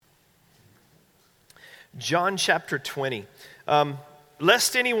John chapter 20.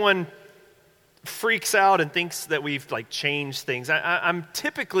 Lest anyone freaks out and thinks that we've changed things, I'm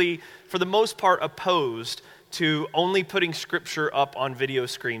typically, for the most part, opposed to only putting scripture up on video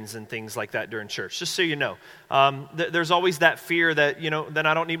screens and things like that during church, just so you know. There's always that fear that, then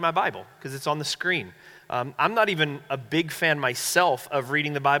I don't need my Bible because it's on the screen. I'm not even a big fan myself of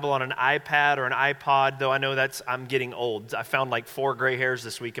reading the Bible on an iPad or an iPod, though I know I'm getting old. I found 4 gray hairs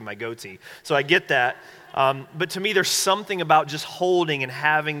this week in my goatee, so I get that. But to me, there's something about just holding and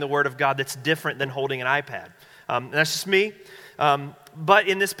having the Word of God that's different than holding an iPad. And that's just me. But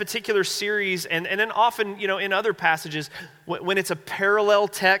in this particular series, and then often, in other passages, when it's a parallel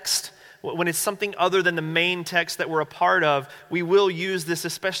text, when it's something other than the main text that we're a part of, we will use this,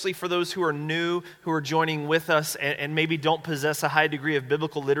 especially for those who are new, who are joining with us and maybe don't possess a high degree of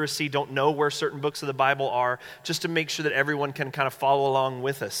biblical literacy, don't know where certain books of the Bible are, just to make sure that everyone can kind of follow along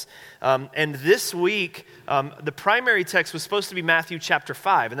with us. And this week, the primary text was supposed to be Matthew chapter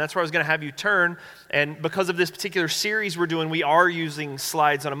 5, and that's where I was going to have you turn. And because of this particular series we're doing, we are using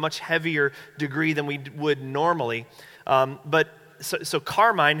slides on a much heavier degree than we would normally. So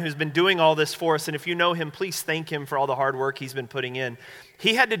Carmine, who's been doing all this for us, and if you know him, please thank him for all the hard work he's been putting in.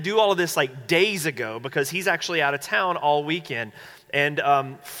 He had to do all of this days ago because he's actually out of town all weekend. And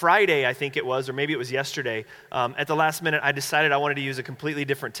Friday, I think it was, or maybe it was yesterday, at the last minute, I decided I wanted to use a completely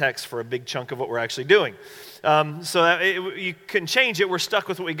different text for a big chunk of what we're actually doing. So that you couldn't change it. We're stuck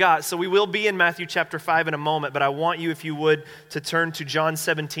with what we got. So we will be in Matthew chapter 5 in a moment, but I want you, if you would, to turn to John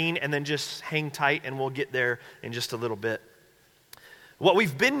 17 and then just hang tight, and we'll get there in just a little bit. What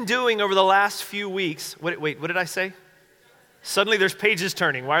we've been doing over the last few weeks, wait, what did I say? Suddenly there's pages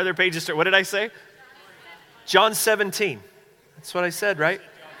turning. Why are there pages turning? What did I say? John 17. That's what I said, right?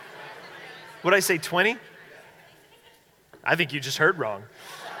 What did I say, 20? I think you just heard wrong.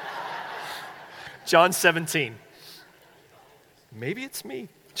 John 17. Maybe it's me.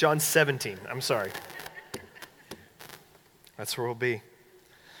 John 17. I'm sorry. That's where we'll be.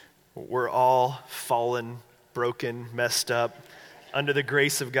 We're all fallen, broken, messed up, under the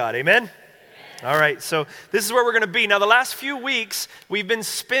grace of God. Amen? All right, so this is where we're going to be. Now, the last few weeks, we've been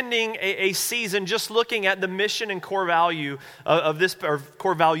spending a season just looking at the mission and core value of this, or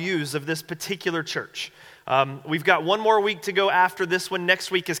core values of this particular church. We've got one more week to go after this one. Next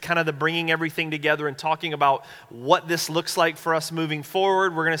week is kind of the bringing everything together and talking about what this looks like for us moving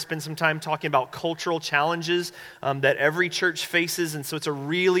forward. We're going to spend some time talking about cultural challenges that every church faces, and so it's a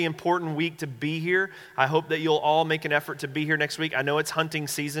really important week to be here. I hope that you'll all make an effort to be here next week. I know it's hunting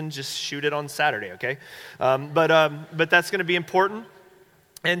season. Just shoot it on Saturday, okay? But that's going to be important.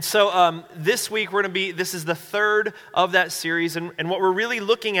 And so this week this is the third of that series, and what we're really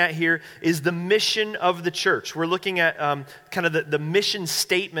looking at here is the mission of the church. We're looking at kind of the mission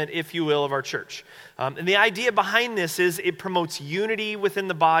statement, if you will, of our church. And the idea behind this is it promotes unity within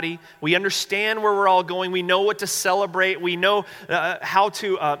the body. We understand where we're all going. We know what to celebrate. We know how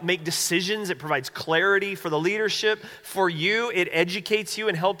to make decisions. It provides clarity for the leadership. For you, it educates you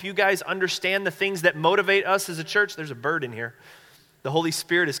and helps you guys understand the things that motivate us as a church. There's a bird in here. The Holy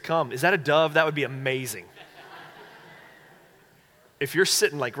Spirit has come. Is that a dove? That would be amazing. If you're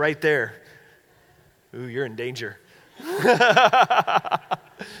sitting right there, ooh, you're in danger.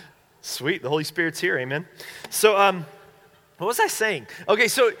 Sweet, the Holy Spirit's here, amen. So, what was I saying? Okay,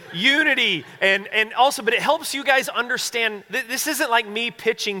 so unity, and also, but it helps you guys understand, this isn't like me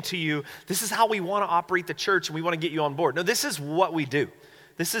pitching to you, this is how we want to operate the church and we want to get you on board. No, this is what we do.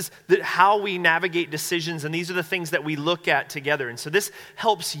 This is how we navigate decisions, and these are the things that we look at together. And so this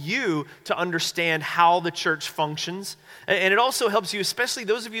helps you to understand how the church functions. And it also helps you, especially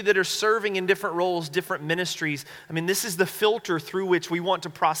those of you that are serving in different roles, different ministries. I mean, this is the filter through which we want to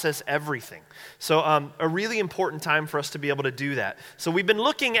process everything. So a really important time for us to be able to do that. So we've been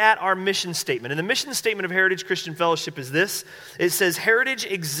looking at our mission statement. And the mission statement of Heritage Christian Fellowship is this. It says, Heritage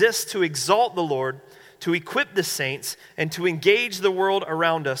exists to exalt the Lord, to equip the saints, and to engage the world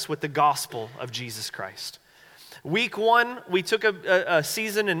around us with the gospel of Jesus Christ. Week 1, we took a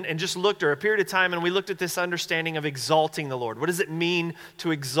season and just looked, or a period of time, and we looked at this understanding of exalting the Lord. What does it mean to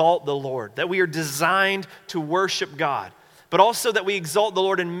exalt the Lord? That we are designed to worship God, but also that we exalt the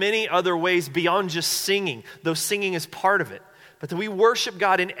Lord in many other ways beyond just singing, though singing is part of it. But that we worship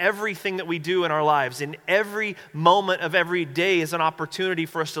God in everything that we do in our lives. In every moment of every day is an opportunity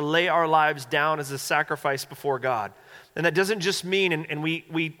for us to lay our lives down as a sacrifice before God. And that doesn't just mean,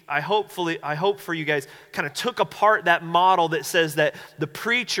 I hope for you guys kind of took apart that model that says that the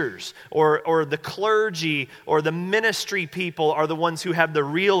preachers or the clergy or the ministry people are the ones who have the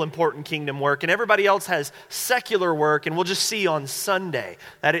real important kingdom work, and everybody else has secular work, and we'll just see on Sunday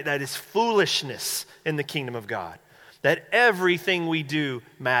that is foolishness in the kingdom of God. That everything we do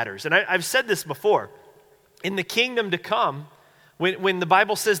matters. And I've said this before. In the kingdom to come, when the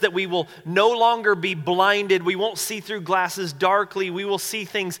Bible says that we will no longer be blinded, we won't see through glasses darkly, we will see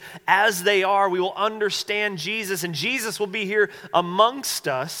things as they are, we will understand Jesus, and Jesus will be here amongst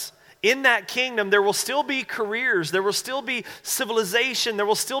us. In that kingdom, there will still be careers, there will still be civilization, there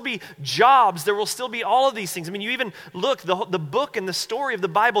will still be jobs, there will still be all of these things. I mean, you even look, the book and the story of the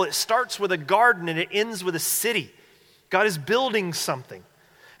Bible, it starts with a garden and it ends with a city. God is building something.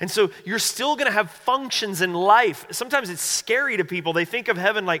 And so you're still going to have functions in life. Sometimes it's scary to people. They think of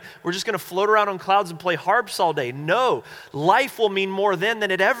heaven like we're just going to float around on clouds and play harps all day. No, life will mean more then than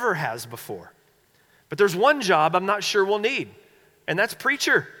it ever has before. But there's one job I'm not sure we'll need, and that's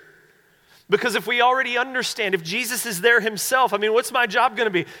preacher. Because if we already understand, if Jesus is there himself, I mean, what's my job going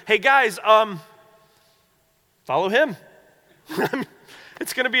to be? Hey guys, follow him.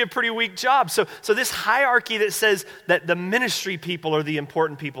 It's going to be a pretty weak job. So this hierarchy that says that the ministry people are the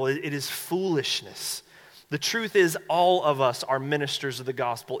important people, it is foolishness. The truth is all of us are ministers of the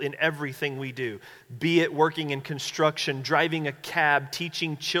gospel in everything we do, be it working in construction, driving a cab,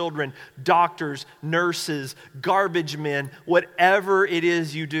 teaching children, doctors, nurses, garbage men, whatever it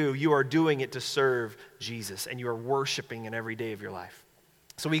is you do, you are doing it to serve Jesus, and you are worshiping in every day of your life.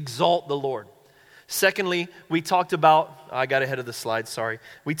 So we exalt the Lord. Secondly, we talked about, I got ahead of the slide, sorry.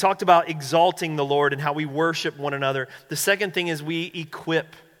 We talked about exalting the Lord and how we worship one another. The second thing is we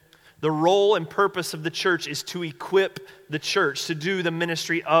equip. The role and purpose of the church is to equip the church, to do the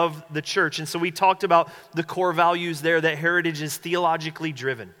ministry of the church. And so we talked about the core values there, that heritage is theologically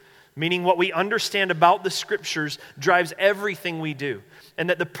driven, meaning what we understand about the scriptures drives everything we do. And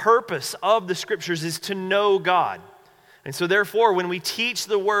that the purpose of the scriptures is to know God. And so therefore, when we teach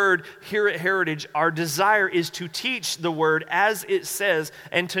the word here at Heritage, our desire is to teach the word as it says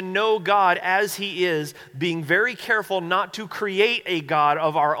and to know God as he is, being very careful not to create a God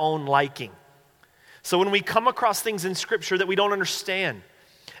of our own liking. So when we come across things in Scripture that we don't understand,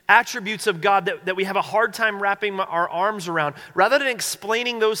 attributes of God that we have a hard time wrapping our arms around, rather than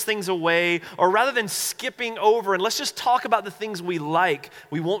explaining those things away or rather than skipping over and let's just talk about the things we like,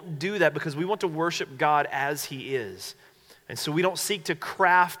 we won't do that because we want to worship God as he is. And so we don't seek to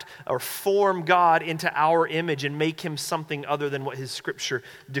craft or form God into our image and make him something other than what his scripture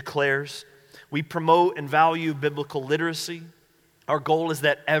declares. We promote and value biblical literacy. Our goal is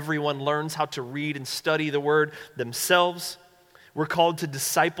that everyone learns how to read and study the word themselves. We're called to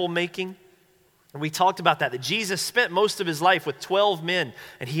disciple making. And we talked about that Jesus spent most of his life with 12 men,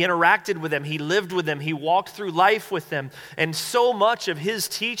 and he interacted with them, he lived with them, he walked through life with them. And so much of his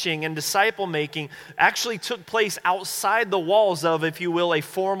teaching and disciple making actually took place outside the walls of, if you will, a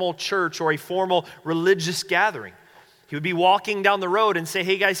formal church or a formal religious gathering. He would be walking down the road and say,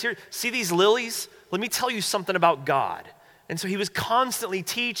 hey guys, here, see these lilies? Let me tell you something about God. And so he was constantly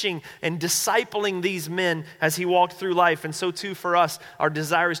teaching and discipling these men as he walked through life. And so too for us, our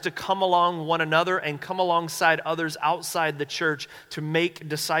desire is to come along one another and come alongside others outside the church to make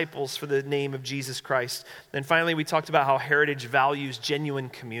disciples for the name of Jesus Christ. And finally, we talked about how Heritage values genuine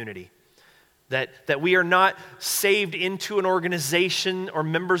community. That we are not saved into an organization or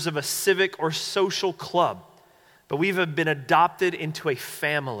members of a civic or social club, but we've been adopted into a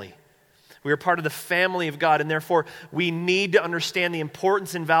family. We are part of the family of God, and therefore we need to understand the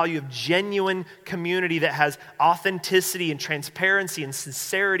importance and value of genuine community that has authenticity and transparency and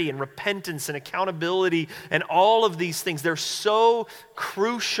sincerity and repentance and accountability and all of these things. They're so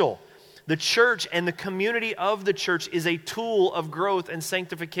crucial. The church and the community of the church is a tool of growth and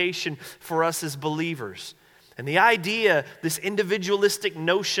sanctification for us as believers. And the idea, this individualistic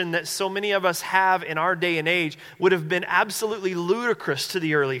notion that so many of us have in our day and age would have been absolutely ludicrous to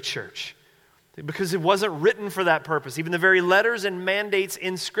the early church. Because it wasn't written for that purpose. Even the very letters and mandates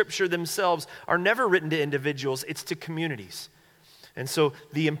in Scripture themselves are never written to individuals, it's to communities. And so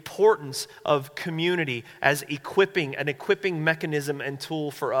the importance of community as an equipping mechanism and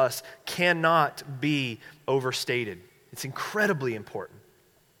tool for us cannot be overstated. It's incredibly important.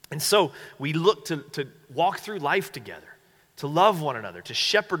 And so we look to walk through life together, to love one another, to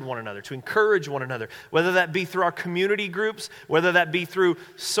shepherd one another, to encourage one another, whether that be through our community groups, whether that be through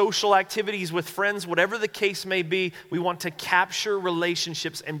social activities with friends, whatever the case may be, we want to capture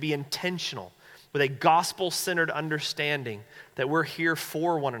relationships and be intentional with a gospel-centered understanding that we're here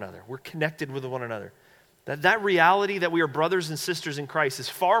for one another. We're connected with one another. That reality that we are brothers and sisters in Christ is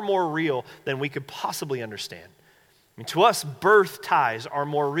far more real than we could possibly understand. I mean, to us, birth ties are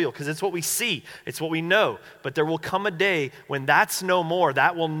more real because it's what we see, it's what we know. But there will come a day when that's no more.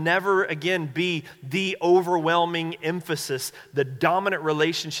 That will never again be the overwhelming emphasis. The dominant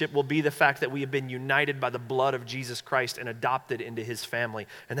relationship will be the fact that we have been united by the blood of Jesus Christ and adopted into his family.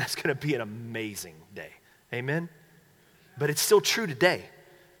 And that's going to be an amazing day. Amen? But it's still true today.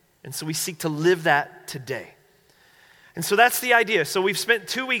 And so we seek to live that today. And so that's the idea. So we've spent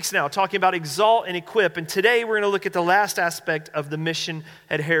 2 weeks now talking about exalt and equip. And today we're going to look at the last aspect of the mission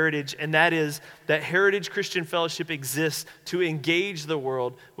at Heritage. And that is that Heritage Christian Fellowship exists to engage the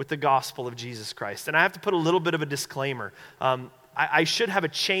world with the gospel of Jesus Christ. And I have to put a little bit of a disclaimer. I should have a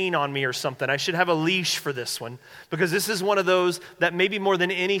chain on me or something. I should have a leash for this one. Because this is one of those that maybe more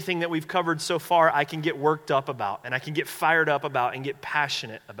than anything that we've covered so far, I can get worked up about. And I can get fired up about and get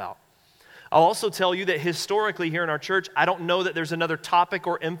passionate about. I'll also tell you that historically here in our church, I don't know that there's another topic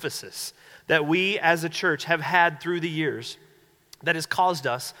or emphasis that we as a church have had through the years that has caused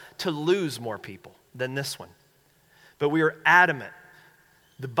us to lose more people than this one. But we are adamant.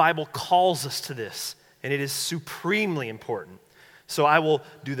 The Bible calls us to this, and it is supremely important. So I will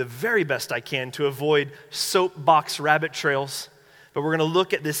do the very best I can to avoid soapbox rabbit trails, but we're going to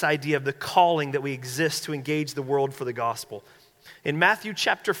look at this idea of the calling that we exist to engage the world for the gospel. In Matthew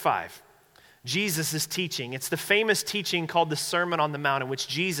chapter 5, Jesus is teaching. It's the famous teaching called the Sermon on the Mount in which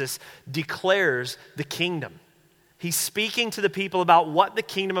Jesus declares the kingdom. He's speaking to the people about what the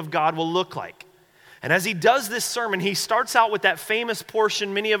kingdom of God will look like. And as he does this sermon, he starts out with that famous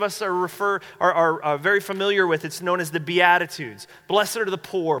portion many of us are very familiar with. It's known as the Beatitudes. Blessed are the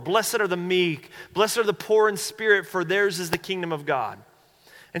poor, blessed are the meek, blessed are the poor in spirit, for theirs is the kingdom of God.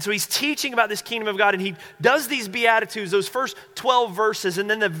 And so he's teaching about this kingdom of God, and he does these Beatitudes, those first 12 verses, and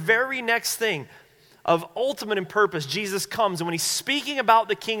then the very next thing of ultimate and purpose, Jesus comes, and when he's speaking about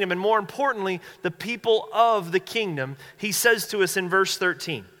the kingdom, and more importantly, the people of the kingdom, he says to us in verse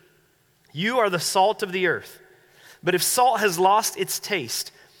 13, "You are the salt of the earth, but if salt has lost its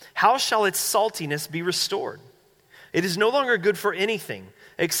taste, how shall its saltiness be restored? It is no longer good for anything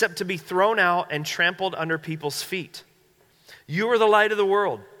except to be thrown out and trampled under people's feet. You are the light of the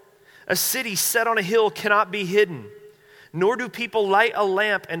world. A city set on a hill cannot be hidden, nor do people light a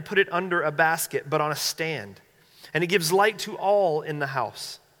lamp and put it under a basket, but on a stand, and it gives light to all in the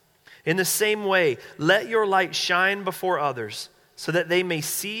house. In the same way, let your light shine before others, so that they may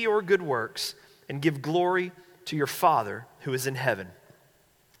see your good works and give glory to your Father who is in heaven."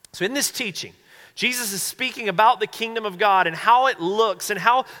 So in this teaching, Jesus is speaking about the kingdom of God and how it looks and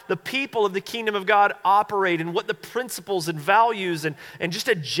how the people of the kingdom of God operate and what the principles and values and just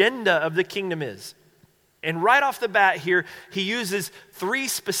agenda of the kingdom is. And right off the bat here, he uses three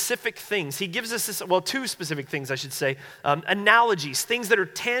specific things. He gives us two specific things, I should say, analogies, things that are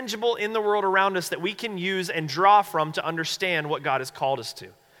tangible in the world around us that we can use and draw from to understand what God has called us to.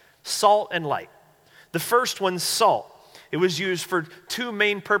 Salt and light. The first one's salt. It was used for two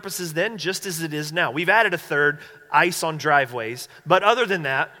main purposes then, just as it is now. We've added a third, ice on driveways. But other than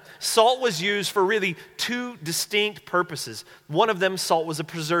that, salt was used for really two distinct purposes. One of them, salt was a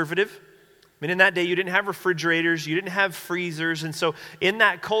preservative. I mean, in that day, you didn't have refrigerators, you didn't have freezers, and so in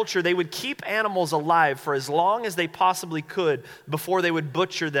that culture, they would keep animals alive for as long as they possibly could before they would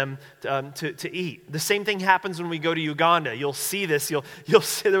butcher them to eat. The same thing happens when we go to Uganda. You'll see this. You'll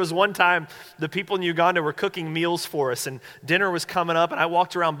see. There was one time the people in Uganda were cooking meals for us, and dinner was coming up, and I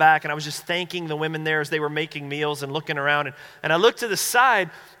walked around back, and I was just thanking the women there as they were making meals and looking around, and I looked to the side,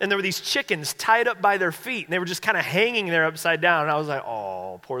 and there were these chickens tied up by their feet, and they were just kind of hanging there upside down, and I was like,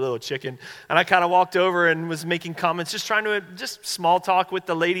 oh, poor little chicken. And I kind of walked over and was making comments, just trying to small talk with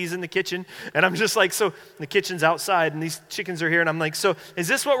the ladies in the kitchen. And I'm just like, so the kitchen's outside and these chickens are here. And I'm like, so is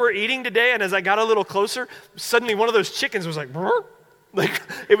this what we're eating today? And as I got a little closer, suddenly one of those chickens was like, brr. Like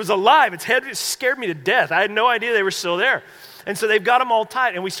it was alive. Its head scared me to death. I had no idea they were still there. And so they've got them all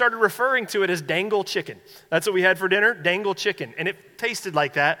tied. And we started referring to it as dangle chicken. That's what we had for dinner, dangle chicken. And it tasted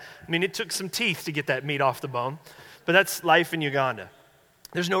like that. I mean, it took some teeth to get that meat off the bone. But that's life in Uganda.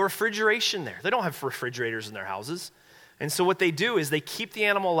 There's no refrigeration there. They don't have refrigerators in their houses. And so what they do is they keep the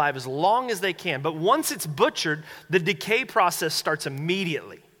animal alive as long as they can. But once it's butchered, the decay process starts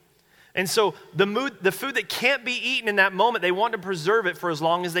immediately. And so the food that can't be eaten in that moment, they want to preserve it for as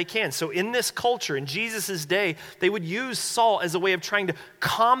long as they can. So in this culture, in Jesus' day, they would use salt as a way of trying to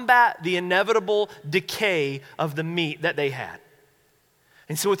combat the inevitable decay of the meat that they had.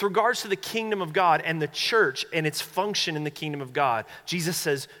 And so with regards to the kingdom of God and the church and its function in the kingdom of God, Jesus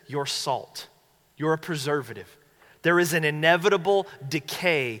says, you're salt. You're a preservative. There is an inevitable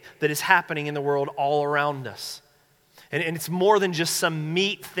decay that is happening in the world all around us. And it's more than just some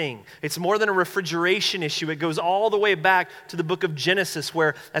meat thing. It's more than a refrigeration issue. It goes all the way back to the book of Genesis,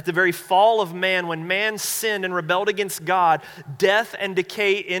 where at the very fall of man, when man sinned and rebelled against God, death and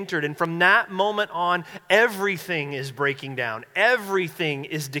decay entered. And from that moment on, everything is breaking down. Everything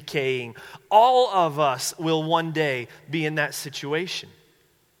is decaying. All of us will one day be in that situation.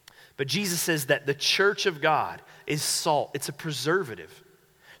 But Jesus says that the church of God is salt. It's a preservative.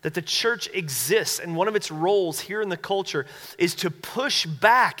 That the church exists, and one of its roles here in the culture is to push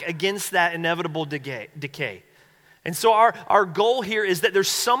back against that inevitable decay. And so our goal here is that there's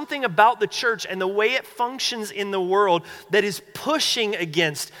something about the church and the way it functions in the world that is pushing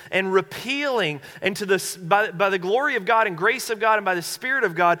against and repealing, and by the glory of God and grace of God and by the Spirit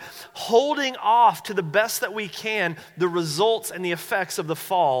of God, holding off to the best that we can the results and the effects of the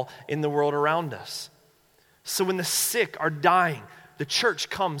fall in the world around us. So when the sick are dying, the church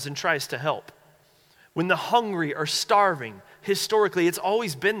comes and tries to help. When the hungry are starving, historically, it's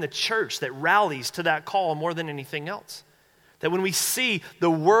always been the church that rallies to that call more than anything else. That when we see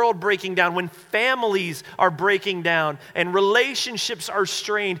the world breaking down, when families are breaking down and relationships are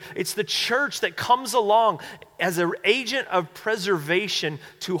strained, it's the church that comes along as an agent of preservation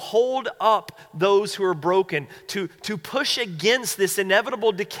to hold up those who are broken, to push against this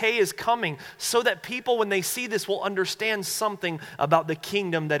inevitable decay is coming, so that people, when they see this, will understand something about the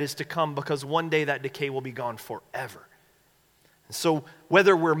kingdom that is to come, because one day that decay will be gone forever. And so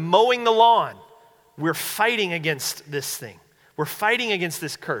whether we're mowing the lawn, we're fighting against this thing. We're fighting against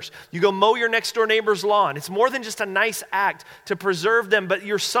this curse. You go mow your next door neighbor's lawn. It's more than just a nice act to preserve them, but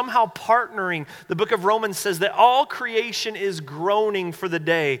you're somehow partnering. The book of Romans says that all creation is groaning for the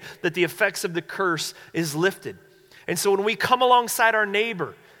day that the effects of the curse is lifted. And so when we come alongside our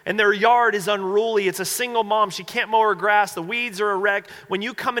neighbor and their yard is unruly, it's a single mom, she can't mow her grass, the weeds are a wreck. When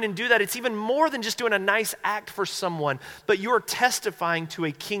you come in and do that, it's even more than just doing a nice act for someone, but you're testifying to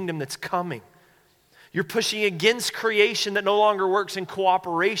a kingdom that's coming. You're pushing against creation that no longer works in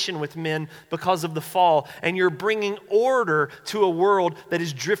cooperation with men because of the fall. And you're bringing order to a world that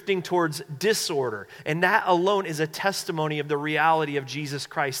is drifting towards disorder. And that alone is a testimony of the reality of Jesus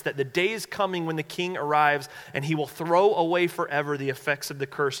Christ, that the day is coming when the King arrives and he will throw away forever the effects of the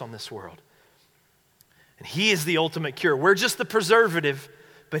curse on this world. And he is the ultimate cure. We're just the preservative,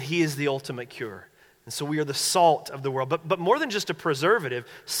 but he is the ultimate cure. And so we are the salt of the world. But more than just a preservative,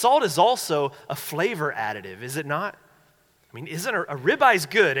 salt is also a flavor additive, is it not? I mean, isn't a ribeye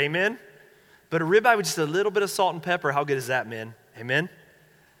good, amen? But a ribeye with just a little bit of salt and pepper, how good is that, man? Amen?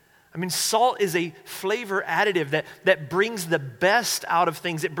 I mean, salt is a flavor additive that brings the best out of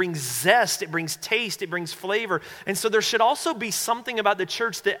things. It brings zest, it brings taste, it brings flavor. And so there should also be something about the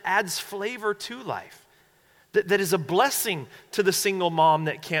church that adds flavor to life. That is a blessing to the single mom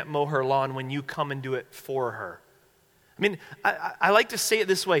that can't mow her lawn when you come and do it for her. I mean, I like to say it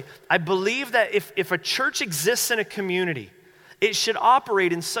this way. I believe that if a church exists in a community, it should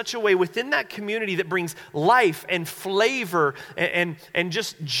operate in such a way within that community that brings life and flavor and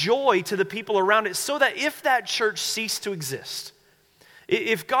just joy to the people around it, so that if that church ceased to exist,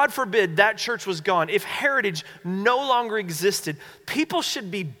 if, God forbid, that church was gone, if Heritage no longer existed, people should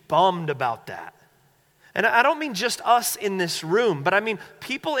be bummed about that. And I don't mean just us in this room, but I mean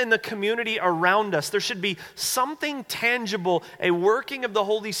people in the community around us. There should be something tangible, a working of the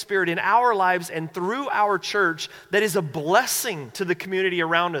Holy Spirit in our lives and through our church that is a blessing to the community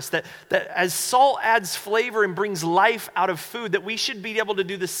around us. That as salt adds flavor and brings life out of food, that we should be able to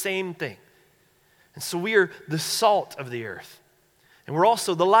do the same thing. And so we are the salt of the earth. And we're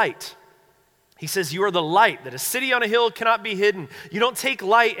also the light. He says, you are the light, that a city on a hill cannot be hidden. You don't take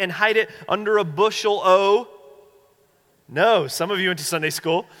light and hide it under a bushel. Oh, no. Some of you went to Sunday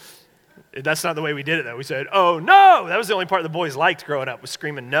school. That's not the way we did it, though. We said, oh, no. That was the only part the boys liked growing up, was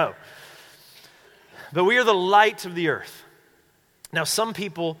screaming no. But we are the light of the earth. Now, some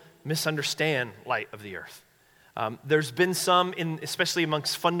people misunderstand light of the earth. There's been some, especially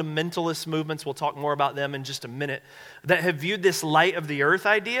amongst fundamentalist movements, we'll talk more about them in just a minute, that have viewed this light of the earth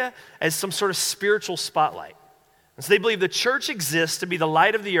idea as some sort of spiritual spotlight. And so they believe the church exists to be the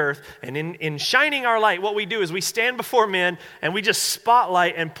light of the earth, and in shining our light, what we do is we stand before men and we just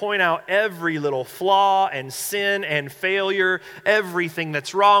spotlight and point out every little flaw and sin and failure, everything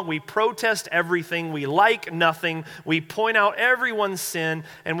that's wrong. We protest everything. We like nothing. We point out everyone's sin,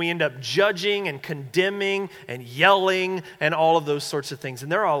 and we end up judging and condemning and yelling and all of those sorts of things.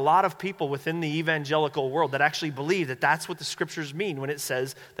 And there are a lot of people within the evangelical world that actually believe that that's what the scriptures mean when it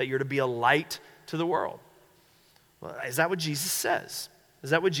says that you're to be a light to the world. Well, is that what Jesus says?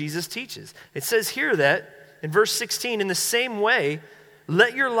 Is that what Jesus teaches? It says here that in verse 16, in the same way,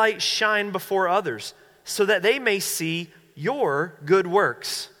 let your light shine before others, so that they may see your good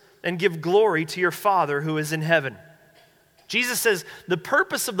works and give glory to your Father who is in heaven. Jesus says the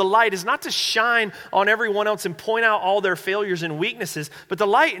purpose of the light is not to shine on everyone else and point out all their failures and weaknesses, but the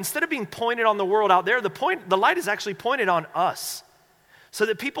light, instead of being pointed on the world out there, the light is actually pointed on us, so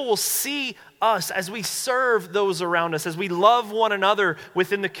that people will see us as we serve those around us, as we love one another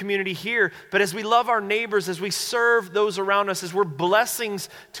within the community here, but as we love our neighbors, as we serve those around us, as we're blessings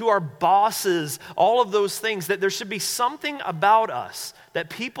to our bosses, all of those things, that there should be something about us that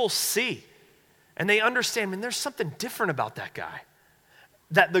people see and they understand, man, there's something different about that guy.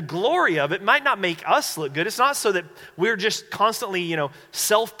 That the glory of it might not make us look good. It's not so that we're just constantly,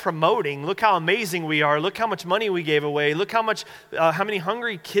 self-promoting. Look how amazing we are. Look how much money we gave away. Look how many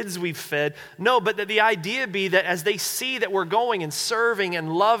hungry kids we've fed. No, but that the idea be that as they see that we're going and serving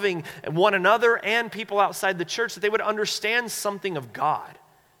and loving one another and people outside the church, that they would understand something of God.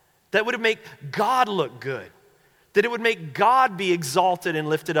 That would make God look good. That it would make God be exalted and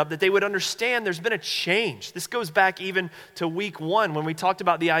lifted up, that they would understand there's been a change. This goes back even to week 1 when we talked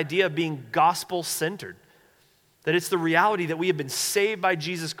about the idea of being gospel-centered. That it's the reality that we have been saved by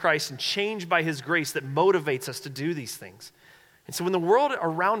Jesus Christ and changed by His grace that motivates us to do these things. And so when the world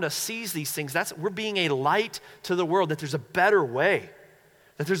around us sees these things, we're being a light to the world, that there's a better way,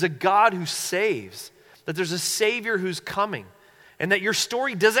 that there's a God who saves, that there's a Savior who's coming, and that your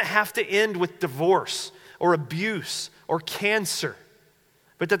story doesn't have to end with divorce or abuse, or cancer,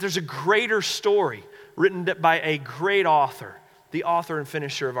 but that there's a greater story written by a great author, the author and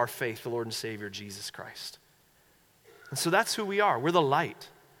finisher of our faith, the Lord and Savior, Jesus Christ. And so that's who we are. We're the light.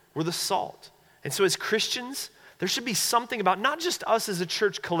 We're the salt. And so as Christians, there should be something about not just us as a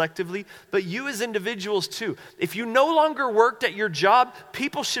church collectively, but you as individuals too. If you no longer worked at your job,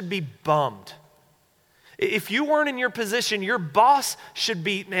 people should be bummed. If you weren't in your position, your boss should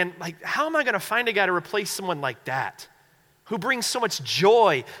be, man, like, how am I going to find a guy to replace someone like that? Who brings so much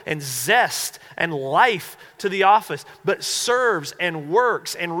joy and zest and life to the office, but serves and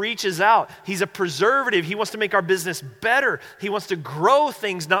works and reaches out. He's a preservative. He wants to make our business better. He wants to grow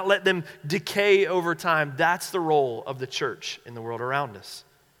things, not let them decay over time. That's the role of the church in the world around us.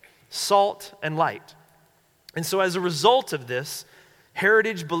 Salt and light. And so as a result of this,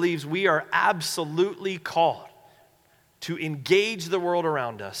 Heritage believes we are absolutely called to engage the world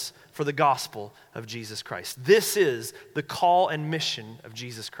around us for the gospel of Jesus Christ. This is the call and mission of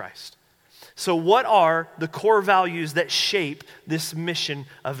Jesus Christ. So what are the core values that shape this mission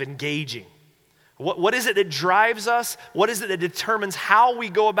of engaging? What is it that drives us? What is it that determines how we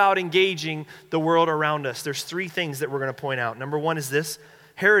go about engaging the world around us? There's 3 things that we're going to point out. Number 1 is this: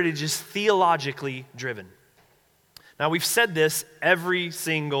 Heritage is theologically driven. Now, we've said this every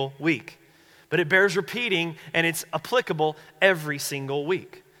single week, but it bears repeating, and it's applicable every single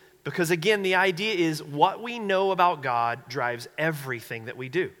week. Because again, the idea is what we know about God drives everything that we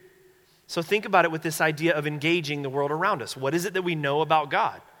do. So think about it with this idea of engaging the world around us. What is it that we know about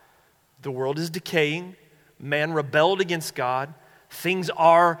God? The world is decaying. Man rebelled against God. Things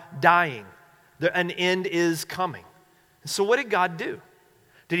are dying. An end is coming. So what did God do?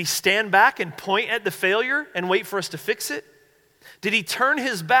 Did He stand back and point at the failure and wait for us to fix it? Did He turn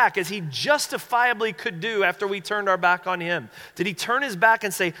His back, as He justifiably could do after we turned our back on Him? Did He turn His back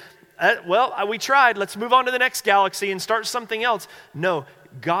and say, we tried, let's move on to the next galaxy and start something else? No,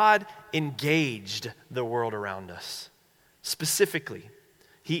 God engaged the world around us. Specifically,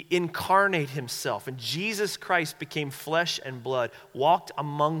 He incarnated Himself, and Jesus Christ became flesh and blood, walked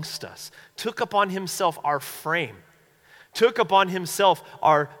amongst us, took upon Himself our frame, took upon Himself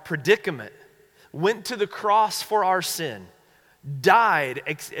our predicament, went to the cross for our sin, died,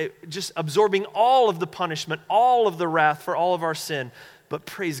 just absorbing all of the punishment, all of the wrath for all of our sin. But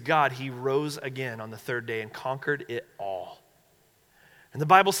praise God, He rose again on the 3rd day and conquered it all. And the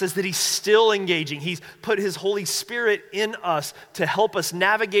Bible says that He's still engaging. He's put His Holy Spirit in us to help us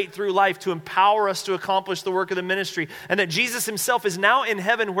navigate through life, to empower us to accomplish the work of the ministry. And that Jesus Himself is now in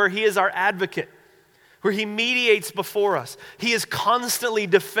heaven, where He is our advocate, where He mediates before us. He is constantly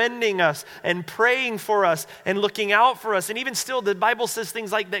defending us and praying for us and looking out for us. And even still, the Bible says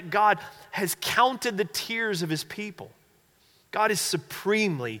things like that God has counted the tears of His people. God is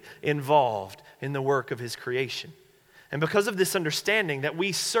supremely involved in the work of His creation. And because of this understanding that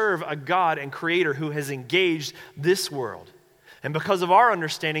we serve a God and Creator who has engaged this world, and because of our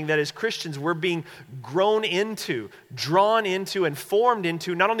understanding that as Christians we're being grown into, drawn into, and formed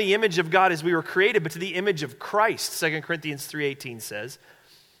into not only the image of God as we were created, but to the image of Christ, 2 Corinthians 3:18 says,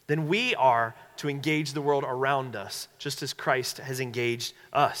 then we are to engage the world around us just as Christ has engaged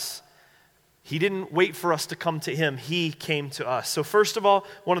us. He didn't wait for us to come to him. He came to us. So first of all,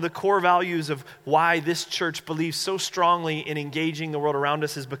 one of the core values of why this church believes so strongly in engaging the world around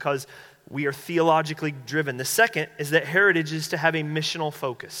us is because we are theologically driven. The second is that Heritage is to have a missional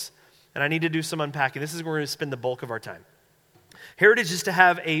focus. And I need to do some unpacking. This is where we're going to spend the bulk of our time. Heritage is to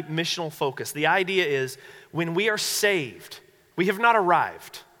have a missional focus. The idea is when we are saved, we have not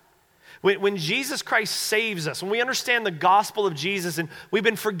arrived. When Jesus Christ saves us, when we understand the gospel of Jesus and we've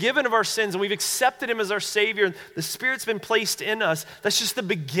been forgiven of our sins and we've accepted him as our Savior and the Spirit's been placed in us, that's just the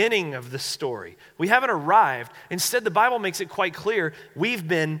beginning of the story. We haven't arrived. Instead, the Bible makes it quite clear we've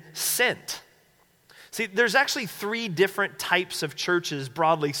been sent. See, there's actually 3 different types of churches,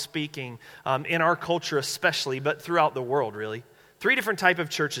 broadly speaking, in our culture especially, but throughout the world, really. 3 different types of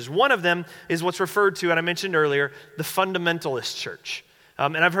churches. One of them is what's referred to, and I mentioned earlier, the fundamentalist church.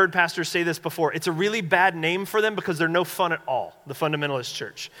 And I've heard pastors say this before. It's a really bad name for them because they're no fun at all, the fundamentalist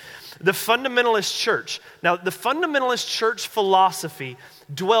church. The fundamentalist church. Now, the fundamentalist church philosophy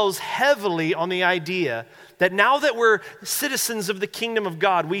dwells heavily on the idea that now that we're citizens of the kingdom of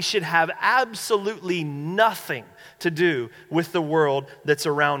God, we should have absolutely nothing to do with the world that's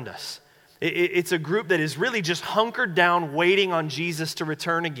around us. It's a group that is really just hunkered down, waiting on Jesus to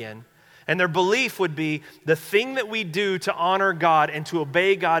return again. And their belief would be the thing that we do to honor God and to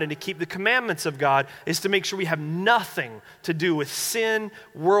obey God and to keep the commandments of God is to make sure we have nothing to do with sin,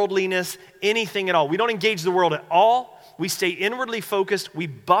 worldliness, anything at all. We don't engage the world at all. We stay inwardly focused. We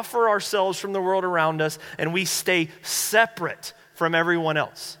buffer ourselves from the world around us, and we stay separate from everyone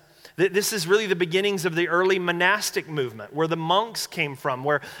else. This is really the beginnings of the early monastic movement, where the monks came from,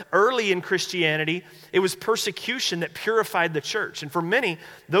 where early in Christianity, it was persecution that purified the church. And for many,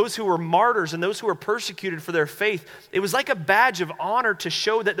 those who were martyrs and those who were persecuted for their faith, it was like a badge of honor to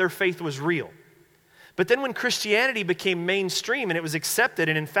show that their faith was real. But then when Christianity became mainstream and it was accepted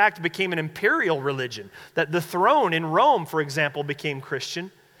and in fact became an imperial religion, that the throne in Rome, for example, became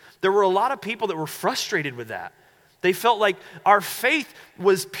Christian, there were a lot of people that were frustrated with that. They felt like our faith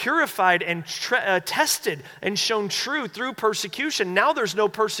was purified and tested and shown true through persecution. Now there's no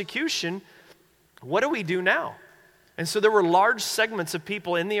persecution. What do we do now? And so there were large segments of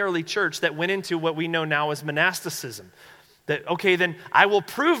people in the early church that went into what we know now as monasticism. That, okay, then I will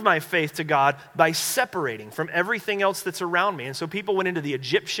prove my faith to God by separating from everything else that's around me. And so people went into the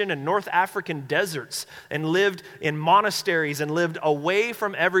Egyptian and North African deserts and lived in monasteries and lived away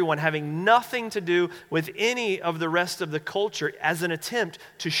from everyone, having nothing to do with any of the rest of the culture as an attempt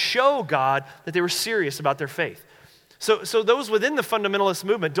to show God that they were serious about their faith. So those within the fundamentalist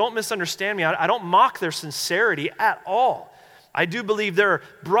movement, don't misunderstand me. I don't mock their sincerity at all. I do believe there are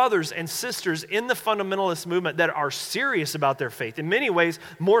brothers and sisters in the fundamentalist movement that are serious about their faith, in many ways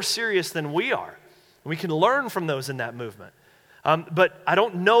more serious than we are. We can learn from those in that movement. But I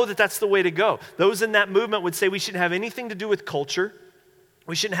don't know that that's the way to go. Those in that movement would say we shouldn't have anything to do with culture.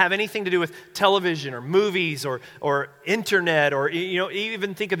 We shouldn't have anything to do with television or movies or internet or,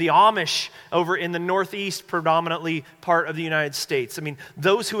 even think of the Amish over in the Northeast predominantly part of the United States. I mean,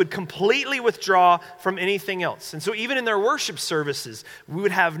 those who would completely withdraw from anything else. And so even in their worship services, we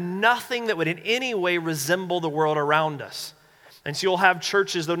would have nothing that would in any way resemble the world around us. And so you'll have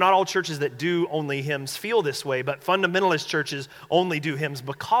churches, though not all churches that do only hymns feel this way, but fundamentalist churches only do hymns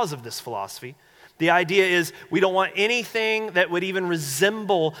because of this philosophy. The idea is we don't want anything that would even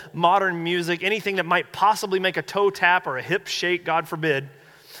resemble modern music, anything that might possibly make a toe tap or a hip shake, God forbid.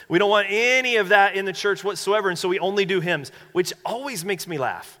 We don't want any of that in the church whatsoever, and so we only do hymns, which always makes me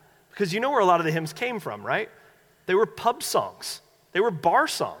laugh. Because you know where a lot of the hymns came from, right? They were pub songs. They were bar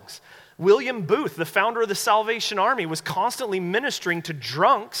songs. William Booth, the founder of the Salvation Army, was constantly ministering to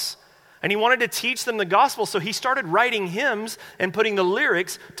drunks, and he wanted to teach them the gospel, so he started writing hymns and putting the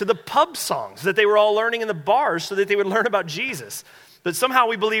lyrics to the pub songs that they were all learning in the bars so that they would learn about Jesus. But somehow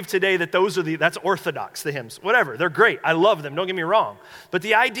we believe today that that's orthodox, the hymns. Whatever, they're great. I love them, don't get me wrong. But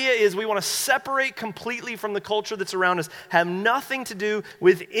the idea is we want to separate completely from the culture that's around us, have nothing to do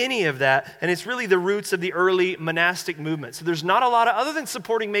with any of that, and it's really the roots of the early monastic movement. So there's not a lot of, other than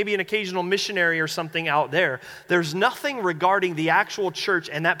supporting maybe an occasional missionary or something out there, there's nothing regarding the actual church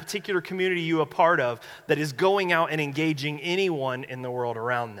and that particular community you're a part of that is going out and engaging anyone in the world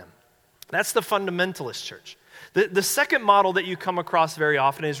around them. That's the fundamentalist church. The second model that you come across very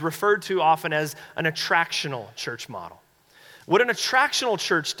often is referred to often as an attractional church model. What an attractional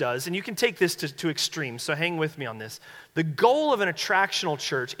church does, and you can take this to extremes, so hang with me on this. The goal of an attractional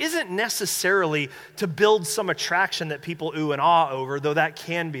church isn't necessarily to build some attraction that people ooh and ah over, though that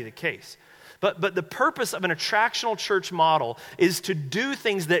can be the case. But the purpose of an attractional church model is to do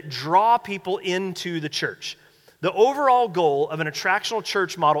things that draw people into the church. The overall goal of an attractional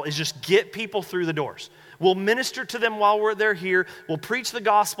church model is just get people through the doors. We'll minister to them while they're here. We'll preach the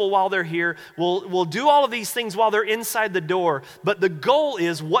gospel while they're here. We'll do all of these things while they're inside the door. But the goal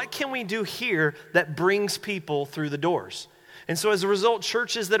is, what can we do here that brings people through the doors? And so as a result,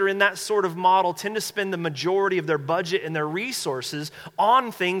 churches that are in that sort of model tend to spend the majority of their budget and their resources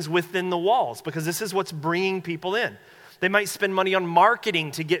on things within the walls, because this is what's bringing people in. They might spend money on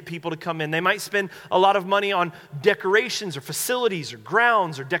marketing to get people to come in. They might spend a lot of money on decorations or facilities or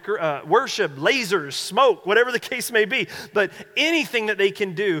grounds or worship, lasers, smoke, whatever the case may be. But anything that they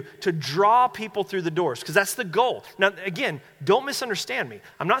can do to draw people through the doors, because that's the goal. Now, again, don't misunderstand me.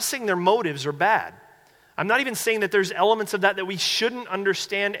 I'm not saying their motives are bad. I'm not even saying that there's elements of that we shouldn't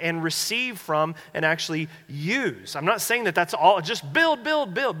understand and receive from and actually use. I'm not saying that that's all, just build.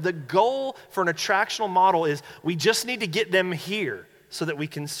 The goal for an attractional model is we just need to get them here so that we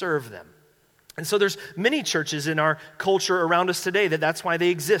can serve them. And so there's many churches in our culture around us today that's why they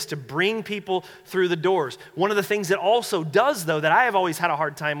exist, to bring people through the doors. One of the things that also does, though, that I have always had a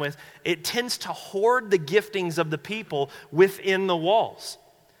hard time with, it tends to hoard the giftings of the people within the walls.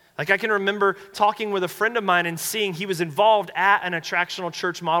 Like, I can remember talking with a friend of mine and seeing he was involved at an attractional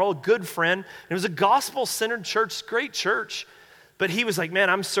church model, a good friend. It was a gospel-centered church, great church. But he was like, man,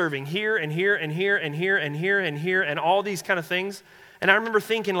 I'm serving here and here and here and here and here and here and all these kind of things. And I remember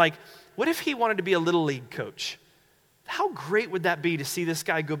thinking, like, what if he wanted to be a little league coach? How great would that be to see this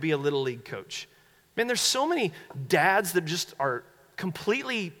guy go be a little league coach? Man, there's so many dads that just are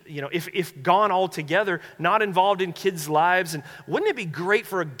completely, if gone altogether, not involved in kids' lives. And wouldn't it be great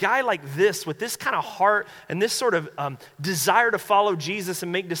for a guy like this, with this kind of heart and this sort of desire to follow Jesus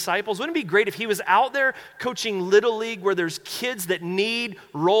and make disciples, wouldn't it be great if he was out there coaching Little League where there's kids that need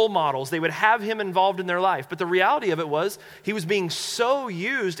role models? They would have him involved in their life. But the reality of it was, he was being so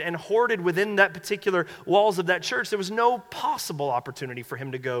used and hoarded within that particular walls of that church, there was no possible opportunity for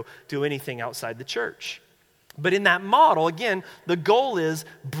him to go do anything outside the church. But in that model, again, the goal is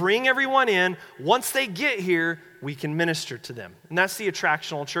bring everyone in. Once they get here, we can minister to them. And that's the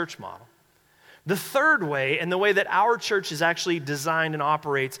attractional church model. The third way, and the way that our church is actually designed and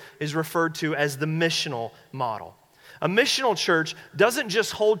operates, is referred to as the missional model. A missional church doesn't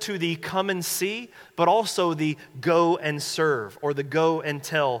just hold to the come and see, but also the go and serve, or the go and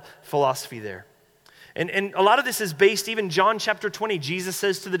tell philosophy there. And a lot of this is based, even John chapter 20, Jesus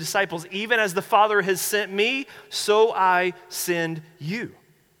says to the disciples, even as the Father has sent me, so I send you.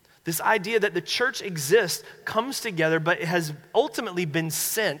 This idea that the church exists, comes together, but it has ultimately been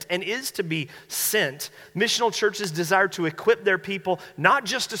sent and is to be sent. Missional churches desire to equip their people, not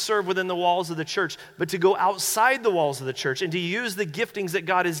just to serve within the walls of the church, but to go outside the walls of the church and to use the giftings that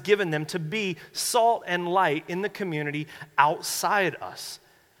God has given them to be salt and light in the community outside us.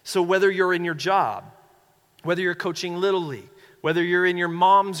 So whether you're in your job, whether you're coaching Little League, whether you're in your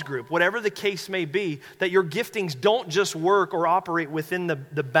mom's group, whatever the case may be, that your giftings don't just work or operate within the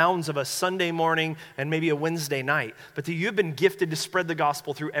bounds of a Sunday morning and maybe a Wednesday night, but that you've been gifted to spread the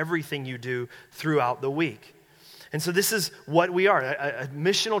gospel through everything you do throughout the week. And so this is what we are. A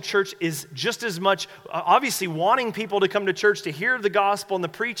missional church is just as much, obviously wanting people to come to church to hear the gospel and the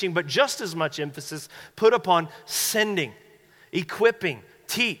preaching, but just as much emphasis put upon sending, equipping,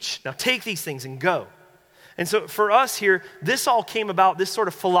 teach. Now take these things and go. And so for us here, this all came about, this sort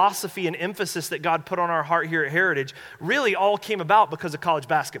of philosophy and emphasis that God put on our heart here at Heritage really all came about because of college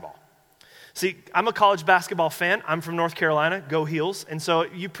basketball. See, I'm a college basketball fan. I'm from North Carolina, go Heels. And so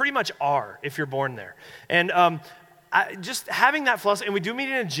you pretty much are if you're born there. And just having that philosophy, and we do meet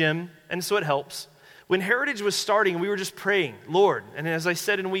in a gym, and so it helps. When Heritage was starting, we were just praying, Lord, and as I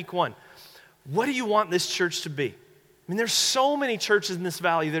said in week 1, what do you want this church to be? I mean, there's so many churches in this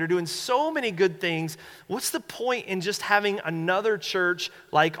valley that are doing so many good things. What's the point in just having another church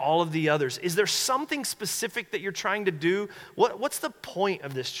like all of the others? Is there something specific that you're trying to do? What's the point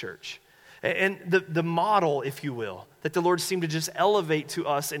of this church? And the model, if you will, that the Lord seemed to just elevate to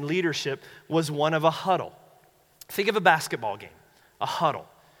us in leadership was one of a huddle. Think of a basketball game, a huddle.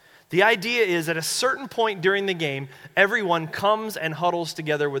 The idea is at a certain point during the game, everyone comes and huddles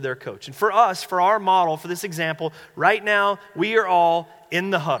together with their coach. And for us, for our model, for this example, right now, we are all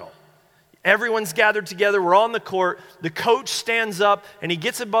in the huddle. Everyone's gathered together. We're on the court. The coach stands up and he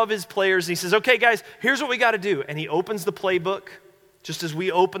gets above his players and he says, okay, guys, here's what we got to do. And he opens the playbook, just as we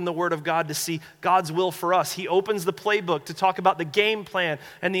open the Word of God to see God's will for us. He opens the playbook to talk about the game plan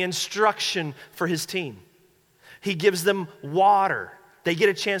and the instruction for his team. He gives them water. They get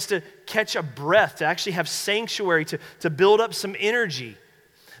a chance to catch a breath, to actually have sanctuary, to build up some energy.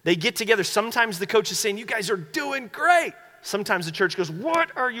 They get together. Sometimes the coach is saying, you guys are doing great. Sometimes the church goes,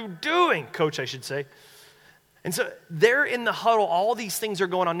 what are you doing, coach, I should say. And so they're in the huddle. All these things are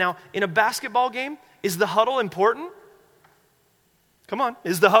going on. Now, in a basketball game, is the huddle important? Come on,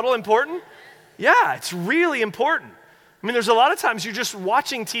 is the huddle important? Yeah, it's really important. I mean, there's a lot of times you're just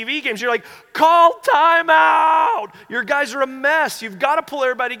watching TV games. You're like, call timeout. Your guys are a mess. You've got to pull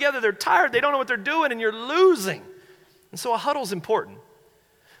everybody together. They're tired. They don't know what they're doing, and you're losing. And so a huddle's important.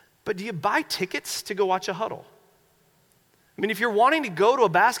 But do you buy tickets to go watch a huddle? I mean, if you're wanting to go to a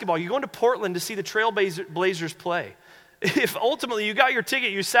basketball, you're going to Portland to see the Trailblazers play. If ultimately you got your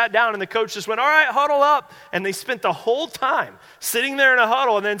ticket, you sat down and the coach just went, all right, huddle up, and they spent the whole time sitting there in a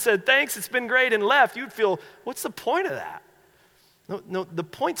huddle and then said, thanks, it's been great, and left, you'd feel, what's the point of that? No, the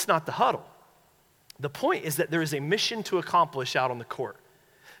point's not the huddle. The point is that there is a mission to accomplish out on the court.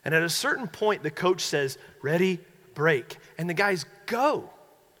 And at a certain point, the coach says, ready, break. And the guys go.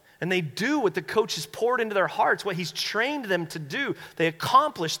 And they do what the coach has poured into their hearts, what he's trained them to do. They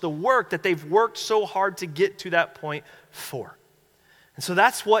accomplish the work that they've worked so hard to get to that point for. And so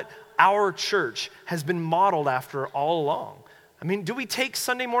that's what our church has been modeled after all along. I mean, do we take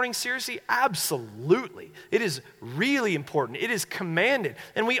Sunday morning seriously? Absolutely. It is really important. It is commanded.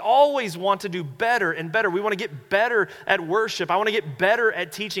 And we always want to do better and better. We want to get better at worship. I want to get better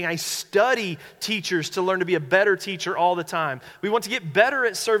at teaching. I study teachers to learn to be a better teacher all the time. We want to get better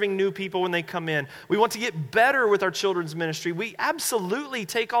at serving new people when they come in. We want to get better with our children's ministry. We absolutely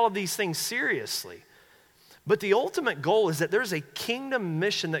take all of these things seriously. But the ultimate goal is that there's a kingdom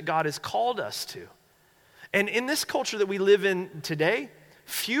mission that God has called us to. And in this culture that we live in today,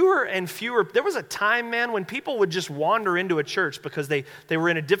 fewer and fewer, there was a time, man, when people would just wander into a church because they were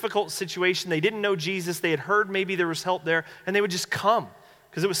in a difficult situation, they didn't know Jesus, they had heard maybe there was help there, and they would just come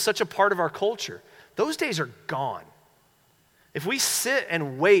because it was such a part of our culture. Those days are gone. If we sit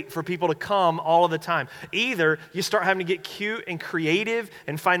and wait for people to come all of the time, either you start having to get cute and creative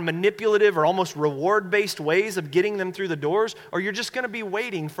and find manipulative or almost reward-based ways of getting them through the doors, or you're just going to be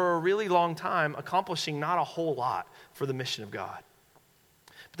waiting for a really long time, accomplishing not a whole lot for the mission of God.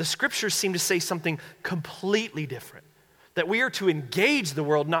 But the scriptures seem to say something completely different, that we are to engage the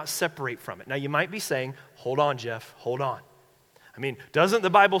world, not separate from it. Now, you might be saying, hold on, Jeff, hold on. I mean, doesn't the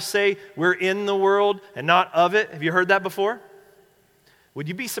Bible say we're in the world and not of it? Have you heard that before? Would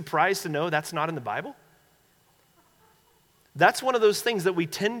you be surprised to know that's not in the Bible? That's one of those things that we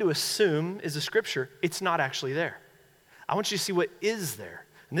tend to assume is a scripture. It's not actually there. I want you to see what is there.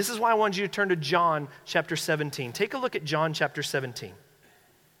 And this is why I want you to turn to John chapter 17. Take a look at John chapter 17.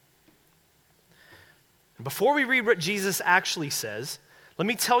 Before we read what Jesus actually says, let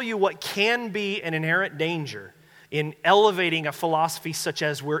me tell you what can be an inherent danger in elevating a philosophy such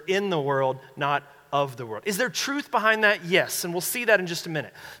as we're in the world, not of the world. Is there truth behind that? Yes, and we'll see that in just a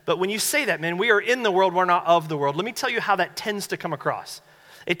minute. But when you say that, man, we are in the world, we're not of the world, let me tell you how that tends to come across.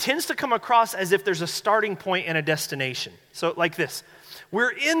 It tends to come across as if there's a starting point and a destination. So like this,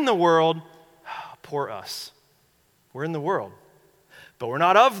 we're in the world, poor us. We're in the world, but we're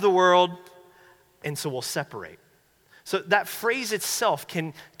not of the world, and so we'll separate. So that phrase itself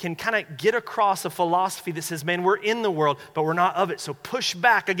can kind of get across a philosophy that says, man, we're in the world, but we're not of it. So push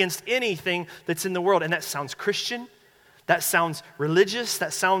back against anything that's in the world. And that sounds Christian. That sounds religious.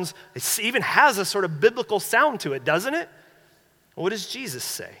 It even has a sort of biblical sound to it, doesn't it? What does Jesus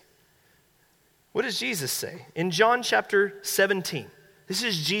say? What does Jesus say? In John chapter 17, this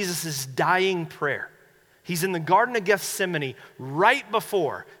is Jesus' dying prayer. He's in the Garden of Gethsemane right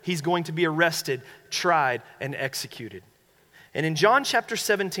before he's going to be arrested, tried, and executed. And in John chapter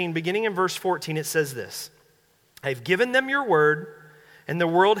 17, beginning in verse 14, it says this, I've given them your word, and the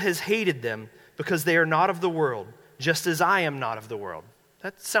world has hated them because they are not of the world, just as I am not of the world.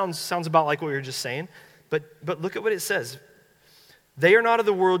 That sounds about like what we were just saying, but look at what it says. They are not of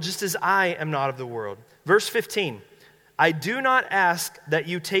the world, just as I am not of the world. Verse 15, I do not ask that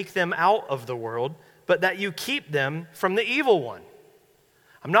you take them out of the world, but that you keep them from the evil one.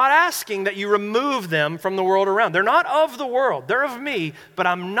 I'm not asking that you remove them from the world around. They're not of the world. They're of me, but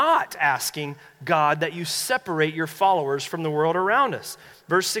I'm not asking, God, that you separate your followers from the world around us.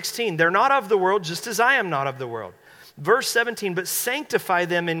 Verse 16, they're not of the world, just as I am not of the world. Verse 17, but sanctify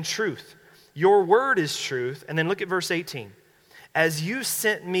them in truth. Your word is truth. And then look at verse 18. As you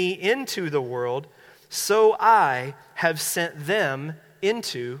sent me into the world, so I have sent them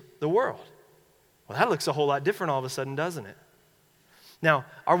into the world. Well, that looks a whole lot different all of a sudden, doesn't it? Now,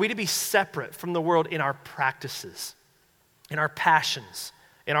 are we to be separate from the world in our practices, in our passions,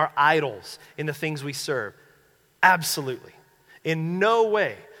 in our idols, in the things we serve? Absolutely. In no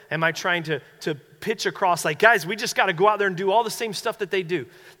way. am I trying to pitch across like, guys, we just got to go out there and do all the same stuff that they do?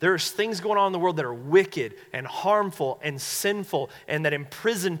 There's things going on in the world that are wicked and harmful and sinful and that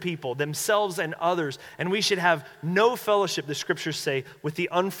imprison people, themselves and others. And we should have no fellowship, the scriptures say, with the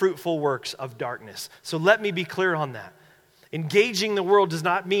unfruitful works of darkness. So let me be clear on that. Engaging the world does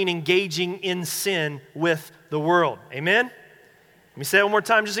not mean engaging in sin with the world. Amen? Let me say it one more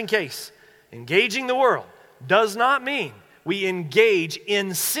time just in case. Engaging the world does not mean we engage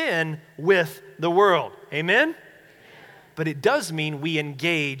in sin with the world. Amen? But it does mean we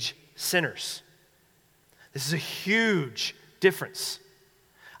engage sinners. This is a huge difference.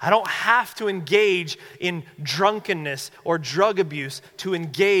 I don't have to engage in drunkenness or drug abuse to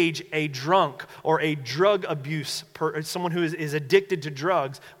engage a drunk or a drug abuse, someone who is addicted to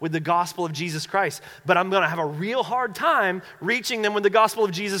drugs with the gospel of Jesus Christ. But I'm going to have a real hard time reaching them with the gospel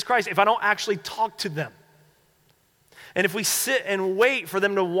of Jesus Christ if I don't actually talk to them. And if we sit and wait for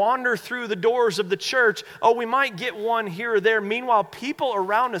them to wander through the doors of the church, we might get one here or there. Meanwhile, people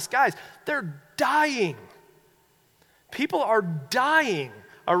around us, guys, they're dying. People are dying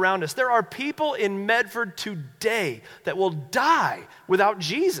around us. There are people in Medford today that will die without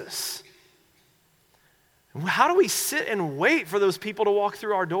Jesus. How do we sit and wait for those people to walk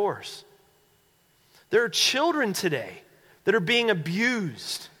through our doors? There are children today that are being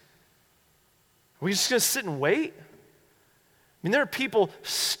abused. Are we just going to sit and wait? I mean, there are people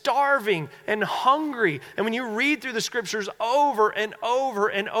starving and hungry. And when you read through the scriptures over and over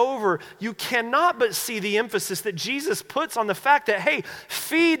and over, you cannot but see the emphasis that Jesus puts on the fact that, hey,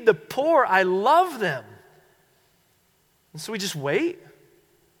 feed the poor. I love them. And so we just wait?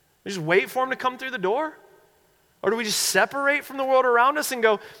 We just wait for them to come through the door? Or do we just separate from the world around us and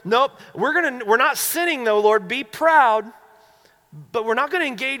go, nope, we're not sinning though, Lord, be proud, but we're not going to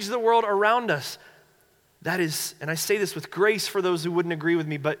engage the world around us. That is, and I say this with grace for those who wouldn't agree with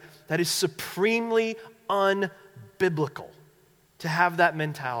me, but that is supremely unbiblical to have that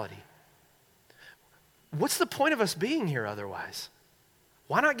mentality. What's the point of us being here otherwise?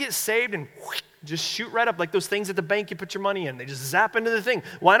 Why not get saved and just shoot right up like those things at the bank you put your money in? They just zap into the thing.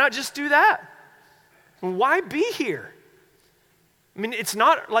 Why not just do that? Why be here? I mean, it's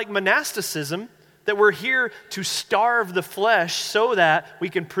not like monasticism that we're here to starve the flesh so that we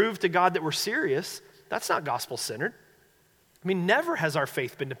can prove to God that we're serious. That's not gospel-centered. I mean, never has our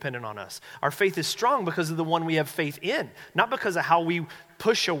faith been dependent on us. Our faith is strong because of the one we have faith in, not because of how we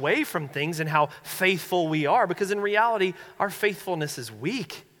push away from things and how faithful we are, because in reality, our faithfulness is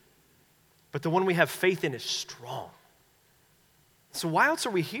weak. But the one we have faith in is strong. So why else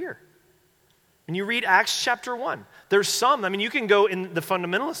are we here? When you read Acts chapter 1, there's some, I mean, you can go in the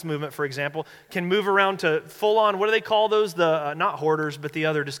fundamentalist movement, for example, can move around to full on, what do they call those? The, not hoarders, but the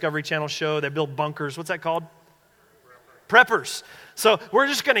other Discovery Channel show that build bunkers. What's that called? Preppers. So we're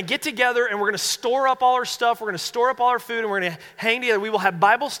just going to get together and we're going to store up all our stuff. We're going to store up all our food and we're going to hang together. We will have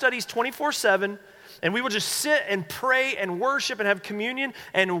Bible studies 24/7. And we will just sit and pray and worship and have communion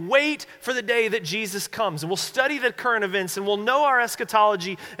and wait for the day that Jesus comes. And we'll study the current events and we'll know our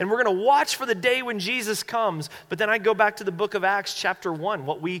eschatology and we're going to watch for the day when Jesus comes. But then I go back to the book of Acts chapter 1,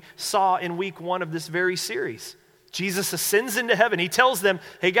 what we saw in week 1 of this very series. Jesus ascends into heaven. He tells them,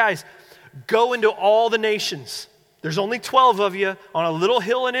 hey guys, go into all the nations. There's only 12 of you on a little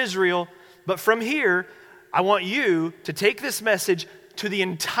hill in Israel. But from here, I want you to take this message to the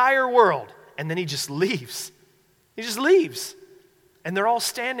entire world. And then he just leaves. He just leaves. And they're all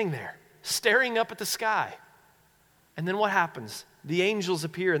standing there, staring up at the sky. And then what happens? The angels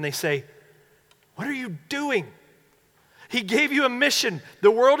appear and they say, what are you doing? He gave you a mission. The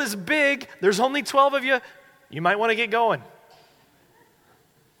world is big. There's only 12 of you. You might want to get going.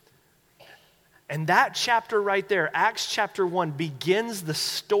 And that chapter right there, Acts chapter 1, begins the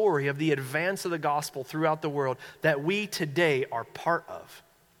story of the advance of the gospel throughout the world that we today are part of.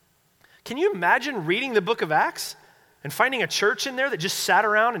 Can you imagine reading the book of Acts and finding a church in there that just sat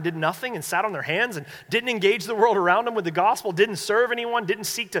around and did nothing and sat on their hands and didn't engage the world around them with the gospel, didn't serve anyone, didn't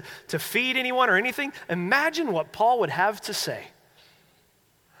seek to feed anyone or anything? Imagine what Paul would have to say.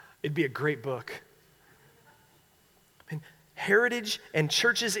 It'd be a great book. I mean, heritage and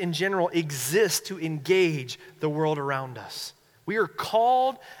churches in general exist to engage the world around us. We are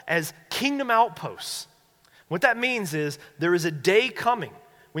called as kingdom outposts. What that means is there is a day coming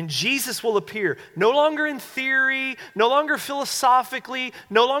when Jesus will appear, no longer in theory, no longer philosophically,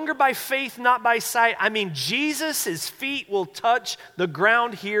 no longer by faith, not by sight. I mean, Jesus' feet will touch the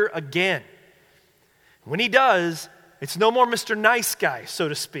ground here again. When he does, it's no more Mr. Nice Guy, so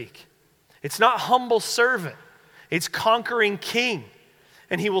to speak. It's not humble servant. It's conquering king.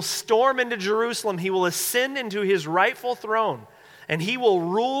 And he will storm into Jerusalem. He will ascend into his rightful throne. And he will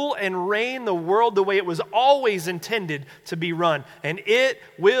rule and reign the world the way it was always intended to be run. And it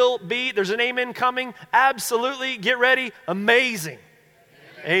will be, there's an amen coming, absolutely, get ready, amazing.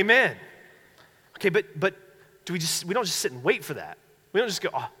 Amen. Okay, but we don't just sit and wait for that. We don't just go,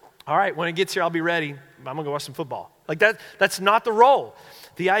 oh, all right, when it gets here, I'll be ready. I'm going to go watch some football. Like that's not the role.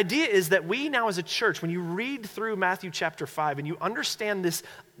 The idea is that we now as a church, when you read through Matthew chapter 5 and you understand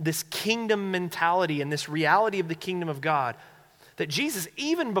this kingdom mentality and this reality of the kingdom of God, that Jesus,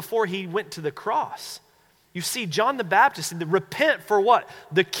 even before he went to the cross, you see John the Baptist said, repent for what?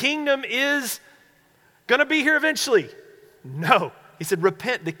 The kingdom is going to be here eventually. No. He said,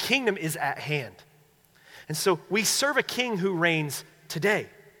 repent, the kingdom is at hand. And so we serve a king who reigns today.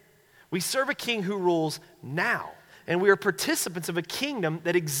 We serve a king who rules now. And we are participants of a kingdom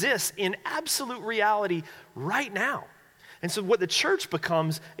that exists in absolute reality right now. And so what the church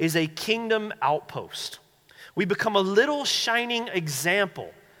becomes is a kingdom outpost. We become a little shining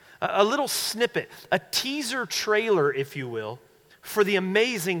example, a little snippet, a teaser trailer, if you will, for the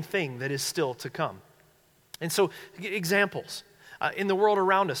amazing thing that is still to come. And so, examples. In the world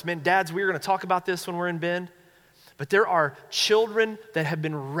around us, man, dads, we're going to talk about this when we're in Bend, but there are children that have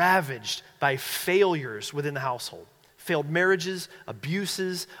been ravaged by failures within the household. Failed marriages,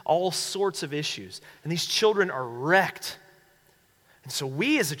 abuses, all sorts of issues. And these children are wrecked. And so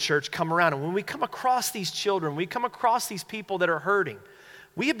we as a church come around, and when we come across these children, we come across these people that are hurting,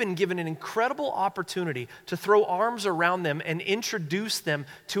 we have been given an incredible opportunity to throw arms around them and introduce them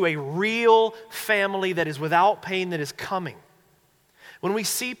to a real family that is without pain, that is coming. When we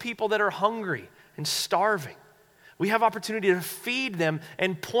see people that are hungry and starving, we have opportunity to feed them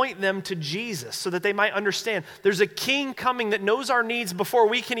and point them to Jesus so that they might understand there's a king coming that knows our needs before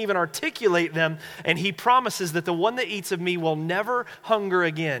we can even articulate them, and he promises that the one that eats of me will never hunger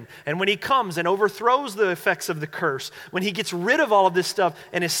again. And when he comes and overthrows the effects of the curse, when he gets rid of all of this stuff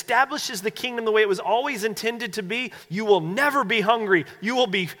and establishes the kingdom the way it was always intended to be, you will never be hungry. You will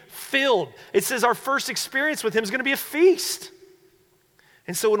be filled. It says our first experience with him is going to be a feast.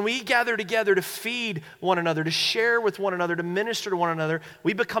 And so when we gather together to feed one another, to share with one another, to minister to one another,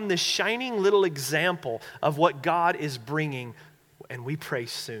 we become this shining little example of what God is bringing, and we pray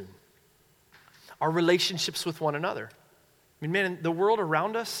soon. Our relationships with one another. I mean, man, the world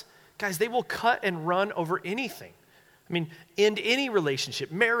around us, guys, they will cut and run over anything. I mean, end any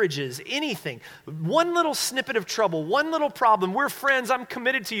relationship, marriages, anything. One little snippet of trouble, one little problem. We're friends, I'm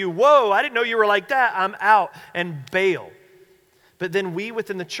committed to you. Whoa, I didn't know you were like that. I'm out, and bail. But then we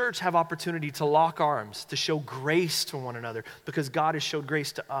within the church have opportunity to lock arms, to show grace to one another because God has showed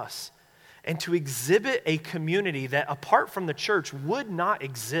grace to us, and to exhibit a community that apart from the church would not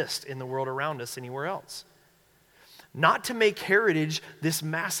exist in the world around us anywhere else. Not to make Heritage this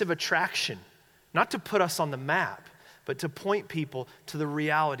massive attraction, not to put us on the map, but to point people to the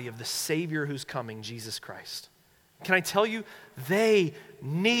reality of the Savior who's coming, Jesus Christ. Can I tell you, they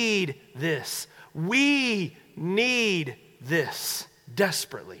need this. We need this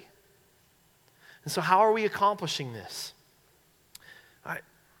desperately. And so how are we accomplishing this?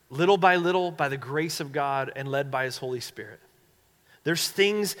 Little by little, by the grace of God and led by his Holy Spirit. There's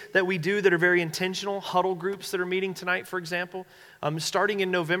things that we do that are very intentional. Huddle groups that are meeting tonight, for example. Starting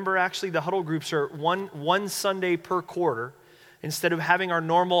in November, actually, the huddle groups are one Sunday per quarter. Instead of having our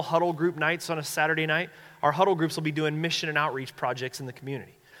normal huddle group nights on a Saturday night, our huddle groups will be doing mission and outreach projects in the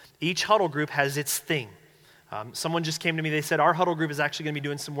community. Each huddle group has its thing. Someone just came to me, they said, our huddle group is actually going to be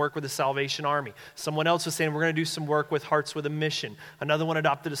doing some work with the Salvation Army. Someone else was saying, we're going to do some work with Hearts with a Mission. Another one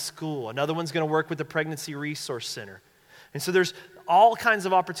adopted a school. Another one's going to work with the Pregnancy Resource Center. And so there's all kinds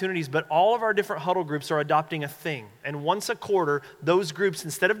of opportunities, but all of our different huddle groups are adopting a thing. And once a quarter, those groups,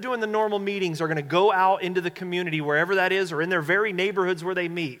 instead of doing the normal meetings, are going to go out into the community, wherever that is, or in their very neighborhoods where they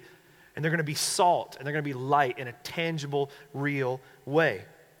meet. And they're going to be salt, and they're going to be light in a tangible, real way.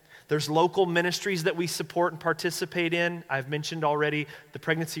 There's local ministries that we support and participate in. I've mentioned already the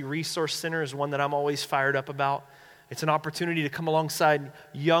Pregnancy Resource Center is one that I'm always fired up about. It's an opportunity to come alongside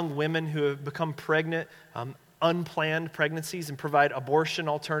young women who have become pregnant, unplanned pregnancies, and provide abortion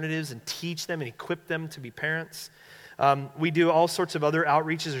alternatives and teach them and equip them to be parents. We do all sorts of other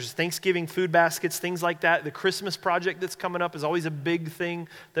outreaches. There's Thanksgiving food baskets, things like that. The Christmas project that's coming up is always a big thing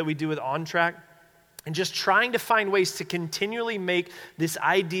that we do with On Track. And just trying to find ways to continually make this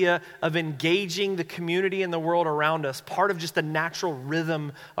idea of engaging the community and the world around us part of just the natural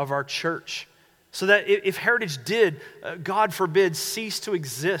rhythm of our church. So that if Heritage did, God forbid, cease to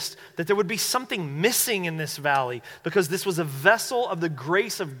exist, that there would be something missing in this valley because this was a vessel of the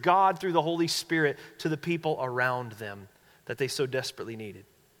grace of God through the Holy Spirit to the people around them that they so desperately needed.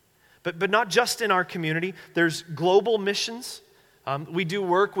 But not just in our community. There's global missions. We do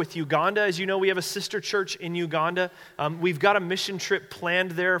work with Uganda. As you know, we have a sister church in Uganda. We've got a mission trip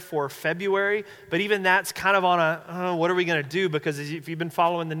planned there for February, but even that's kind of on what are we going to do? Because if you've been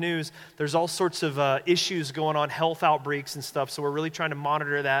following the news, there's all sorts of issues going on, health outbreaks and stuff, so we're really trying to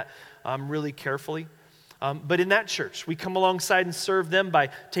monitor that really carefully. But in that church, we come alongside and serve them by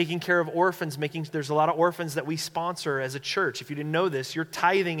taking care of orphans, there's a lot of orphans that we sponsor as a church. If you didn't know this, your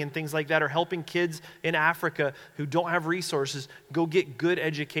tithing and things like that are helping kids in Africa who don't have resources go get good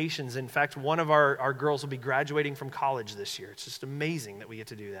educations. In fact, one of our girls will be graduating from college this year. It's just amazing that we get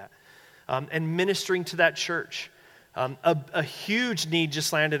to do that. And ministering to that church. A huge need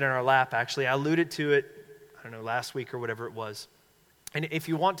just landed in our lap, actually. I alluded to it, last week or whatever it was. And if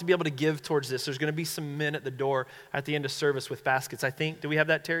you want to be able to give towards this, there's going to be some men at the door at the end of service with baskets. I think, do we have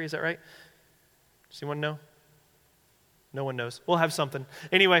that, Terry? Is that right? Does anyone know? No one knows. We'll have something.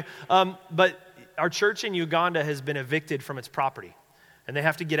 Anyway, but our church in Uganda has been evicted from its property. And they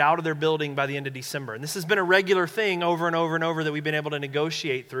have to get out of their building by the end of December. And this has been a regular thing over and over and over that we've been able to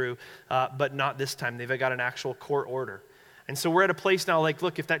negotiate through, but not this time. They've got an actual court order. And so we're at a place now like,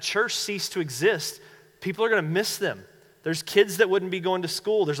 look, if that church ceased to exist, people are going to miss them. There's kids that wouldn't be going to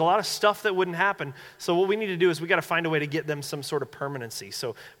school. There's a lot of stuff that wouldn't happen. So what we need to do is we got to find a way to get them some sort of permanency.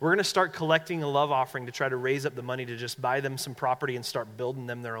 So we're going to start collecting a love offering to try to raise up the money to just buy them some property and start building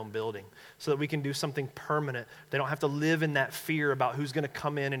them their own building so that we can do something permanent. They don't have to live in that fear about who's going to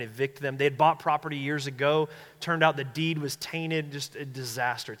come in and evict them. They had bought property years ago. Turned out the deed was tainted, just a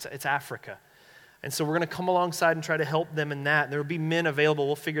disaster. It's Africa. And so we're going to come alongside and try to help them in that. There will be men available.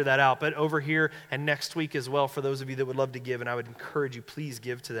 We'll figure that out. But over here and next week as well, for those of you that would love to give, and I would encourage you, please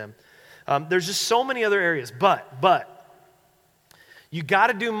give to them. There's just so many other areas. But you got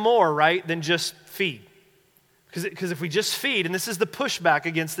to do more, right, than just feed. Because if we just feed, and this is the pushback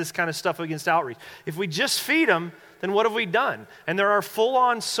against this kind of stuff, against outreach. If we just feed them, then what have we done? And there are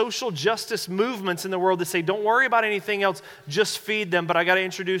full-on social justice movements in the world that say, don't worry about anything else, just feed them. But I got to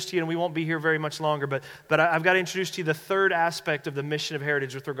introduce to you, and we won't be here very much longer, but I've got to introduce to you the third aspect of the mission of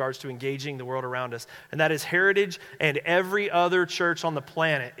Heritage with regards to engaging the world around us. And that is Heritage and every other church on the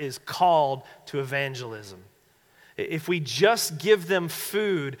planet is called to evangelism. If we just give them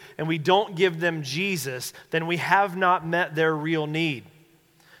food and we don't give them Jesus, then we have not met their real need.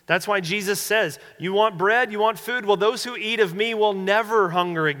 That's why Jesus says, you want bread, you want food? Well, those who eat of me will never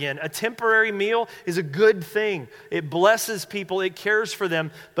hunger again. A temporary meal is a good thing. It blesses people, it cares for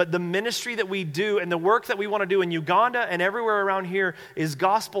them. But the ministry that we do and the work that we want to do in Uganda and everywhere around here is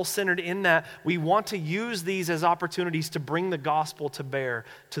gospel-centered in that we want to use these as opportunities to bring the gospel to bear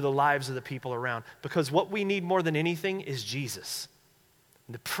to the lives of the people around. Because what we need more than anything is Jesus.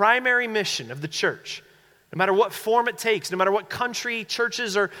 The primary mission of the church, no matter what form it takes, no matter what country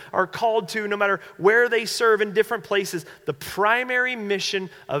churches are called to, no matter where they serve in different places, the primary mission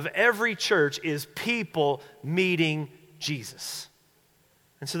of every church is people meeting Jesus.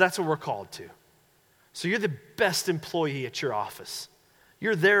 And so that's what we're called to. So you're the best employee at your office.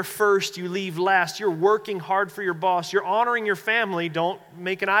 You're there first, you leave last. You're working hard for your boss. You're honoring your family. Don't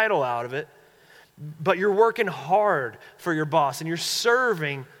make an idol out of it. But you're working hard for your boss and you're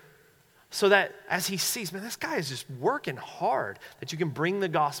serving so that as he sees, man, this guy is just working hard, that you can bring the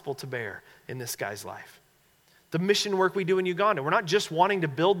gospel to bear in this guy's life. The mission work we do in Uganda, we're not just wanting to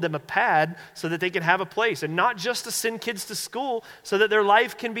build them a pad so that they can have a place, and not just to send kids to school so that their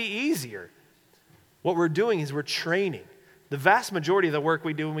life can be easier. What we're doing is we're training. The vast majority of the work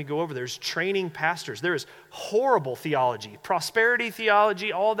we do when we go over there is training pastors. There is horrible theology, prosperity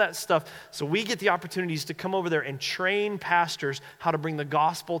theology, all that stuff. So we get the opportunities to come over there and train pastors how to bring the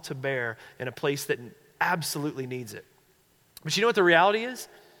gospel to bear in a place that absolutely needs it. But you know what the reality is?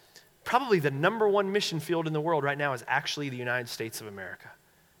 Probably the number one mission field in the world right now is actually the United States of America.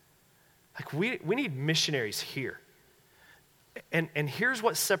 Like we need missionaries here. And here's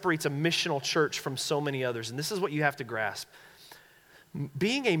what separates a missional church from so many others, and this is what you have to grasp.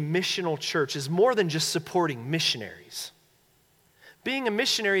 Being a missional church is more than just supporting missionaries. Being a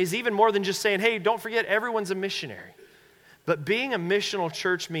missionary is even more than just saying, hey, don't forget everyone's a missionary. But being a missional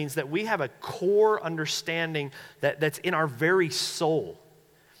church means that we have a core understanding that's in our very soul,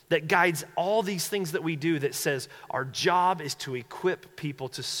 that guides all these things that we do, that says our job is to equip people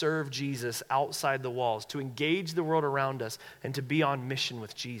to serve Jesus outside the walls, to engage the world around us, and to be on mission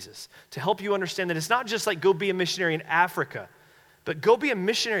with Jesus. To help you understand that it's not just like go be a missionary in Africa, but go be a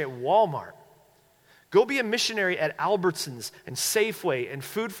missionary at Walmart. Go be a missionary at Albertsons and Safeway and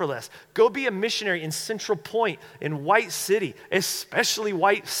Food for Less. Go be a missionary in Central Point, in White City, especially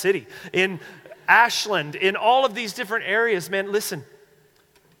White City, in Ashland, in all of these different areas. Man, listen.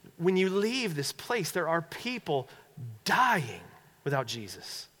 When you leave this place, there are people dying without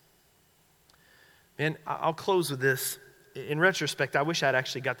Jesus. And I'll close with this. In retrospect, I wish I'd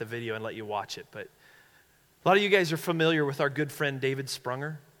actually got the video and let you watch it, but a lot of you guys are familiar with our good friend David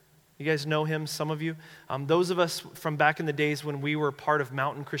Sprunger. You guys know him, some of you. Those of us from back in the days when we were part of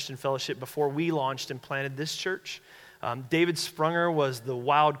Mountain Christian Fellowship before we launched and planted this church, David Sprunger was the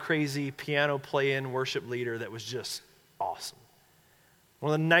wild, crazy piano play-in worship leader that was just awesome.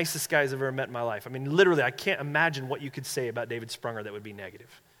 One of the nicest guys I've ever met in my life. I mean, literally, I can't imagine what you could say about David Sprunger that would be negative.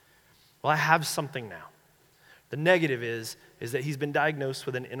 Well, I have something now. The negative is that he's been diagnosed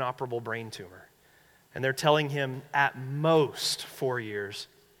with an inoperable brain tumor. And they're telling him at most 4 years,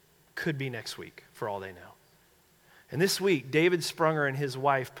 could be next week for all they know. And this week, David Sprunger and his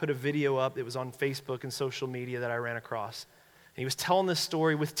wife put a video up that was on Facebook and social media that I ran across. And he was telling this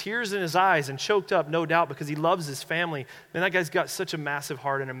story with tears in his eyes and choked up, no doubt, because he loves his family. Man, that guy's got such a massive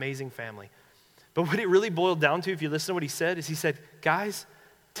heart and amazing family. But what it really boiled down to, if you listen to what he said, is he said, guys,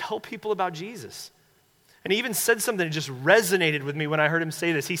 tell people about Jesus. And he even said something that just resonated with me when I heard him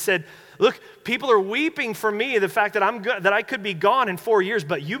say this. He said, look, people are weeping for me, the fact that that I could be gone in 4 years,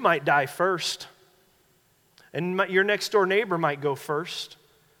 but you might die first. And your next door neighbor might go first.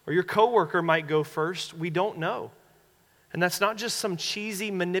 Or your coworker might go first. We don't know. And that's not just some cheesy,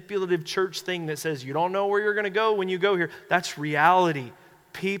 manipulative church thing that says you don't know where you're going to go when you go here. That's reality.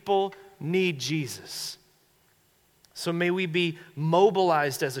 People need Jesus. So may we be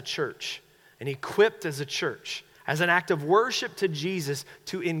mobilized as a church and equipped as a church, as an act of worship to Jesus,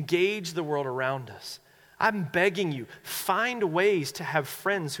 to engage the world around us. I'm begging you, find ways to have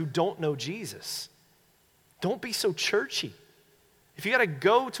friends who don't know Jesus. Don't be so churchy. If you got to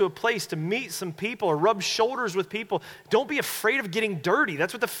go to a place to meet some people or rub shoulders with people, don't be afraid of getting dirty.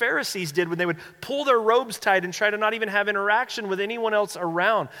 That's what the Pharisees did when they would pull their robes tight and try to not even have interaction with anyone else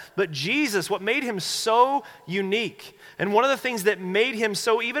around. But Jesus, what made him so unique, and one of the things that made him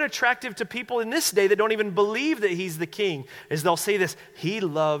so even attractive to people in this day that don't even believe that he's the king, is they'll say this: he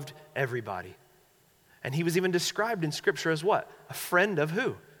loved everybody. And he was even described in Scripture as what? A friend of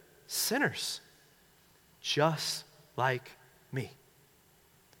who? Sinners. Just like me.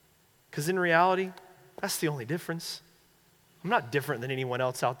 Because in reality, that's the only difference. I'm not different than anyone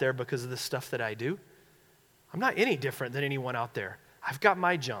else out there because of the stuff that I do. I'm not any different than anyone out there. I've got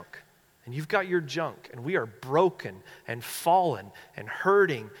my junk, and you've got your junk, and we are broken and fallen and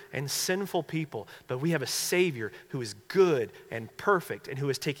hurting and sinful people, but we have a Savior who is good and perfect and who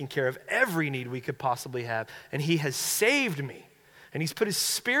is taking care of every need we could possibly have, and he has saved me, and he's put his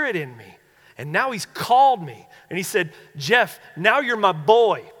Spirit in me, and now he's called me, and he said, Jeff, now you're my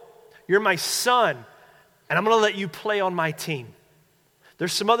boy. You're my son, and I'm going to let you play on my team.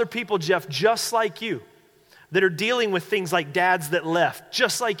 There's some other people, Jeff, just like you, that are dealing with things like dads that left,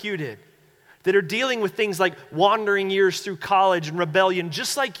 just like you did, that are dealing with things like wandering years through college and rebellion,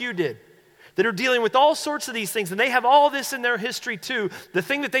 just like you did, that are dealing with all sorts of these things, and they have all this in their history too. The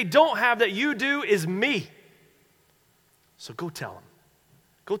thing that they don't have that you do is me. So go tell them.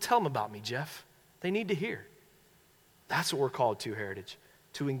 Go tell them about me, Jeff. They need to hear. That's what we're called to, Heritage.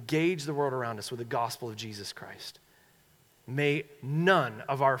 To engage the world around us with the gospel of Jesus Christ. May none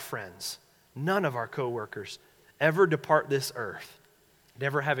of our friends, none of our coworkers ever depart this earth,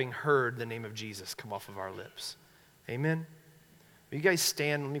 never having heard the name of Jesus come off of our lips. Amen? Will you guys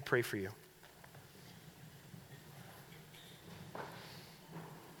stand? Let me pray for you.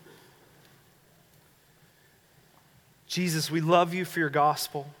 Jesus, we love you for your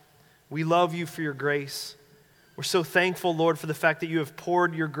gospel. We love you for your grace. We're so thankful, Lord, for the fact that you have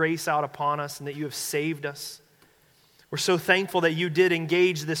poured your grace out upon us and that you have saved us. We're so thankful that you did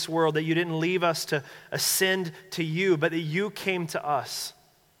engage this world, that you didn't leave us to ascend to you, but that you came to us.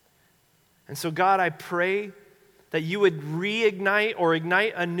 And so, God, I pray that you would reignite or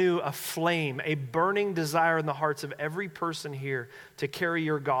ignite anew a flame, a burning desire in the hearts of every person here to carry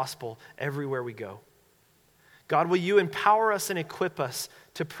your gospel everywhere we go. God, will you empower us and equip us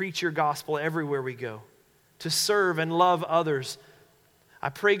to preach your gospel everywhere we go, to serve and love others. I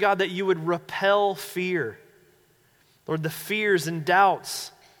pray, God, that you would repel fear. Lord, the fears and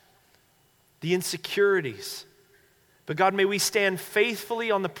doubts, the insecurities. But God, may we stand faithfully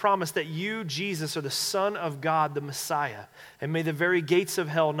on the promise that you, Jesus, are the Son of God, the Messiah. And may the very gates of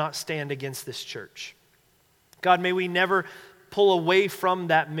hell not stand against this church. God, may we never pull away from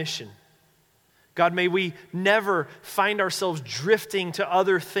that mission. God, may we never find ourselves drifting to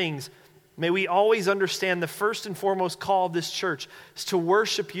other things. May we always understand the first and foremost call of this church is to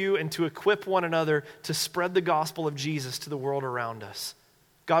worship you and to equip one another to spread the gospel of Jesus to the world around us.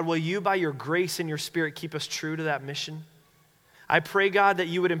 God, will you, by your grace and your Spirit, keep us true to that mission? I pray, God, that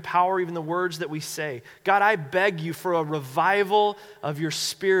you would empower even the words that we say. God, I beg you for a revival of your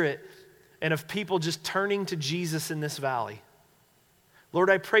Spirit and of people just turning to Jesus in this valley. Lord,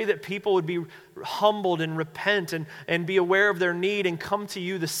 I pray that people would be humbled and repent and be aware of their need and come to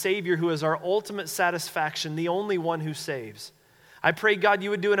you, the Savior, who is our ultimate satisfaction, the only one who saves. I pray, God,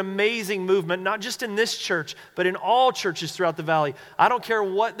 you would do an amazing movement, not just in this church, but in all churches throughout the valley. I don't care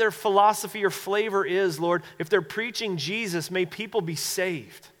what their philosophy or flavor is, Lord. If they're preaching Jesus, may people be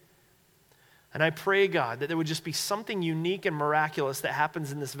saved. And I pray, God, that there would just be something unique and miraculous that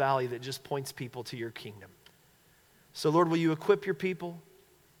happens in this valley that just points people to your kingdom. So, Lord, will you equip your people?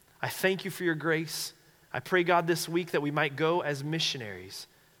 I thank you for your grace. I pray, God, this week that we might go as missionaries,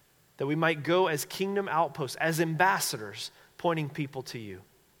 that we might go as kingdom outposts, as ambassadors, pointing people to you.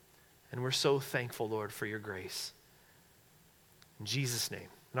 And we're so thankful, Lord, for your grace. In Jesus' name.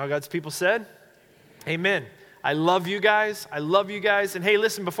 And all God's people said, amen. I love you guys. I love you guys. And hey,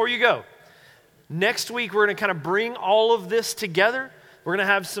 listen, before you go, next week we're going to kind of bring all of this together. We're going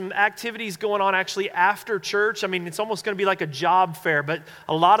to have some activities going on actually after church. I mean, it's almost going to be like a job fair, but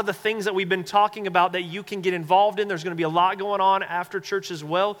a lot of the things that we've been talking about that you can get involved in, there's going to be a lot going on after church as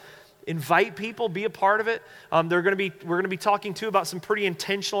well. Invite people, be a part of it. We're going to be talking too about some pretty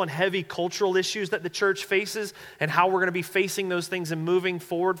intentional and heavy cultural issues that the church faces and how we're going to be facing those things and moving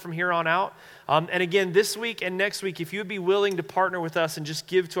forward from here on out. And again, this week and next week, if you would be willing to partner with us and just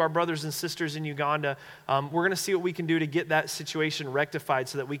give to our brothers and sisters in Uganda, we're going to see what we can do to get that situation rectified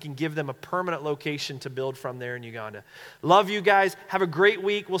so that we can give them a permanent location to build from there in Uganda. Love you guys. Have a great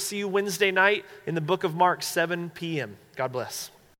week. We'll see you Wednesday night in the book of Mark, 7 p.m. God bless.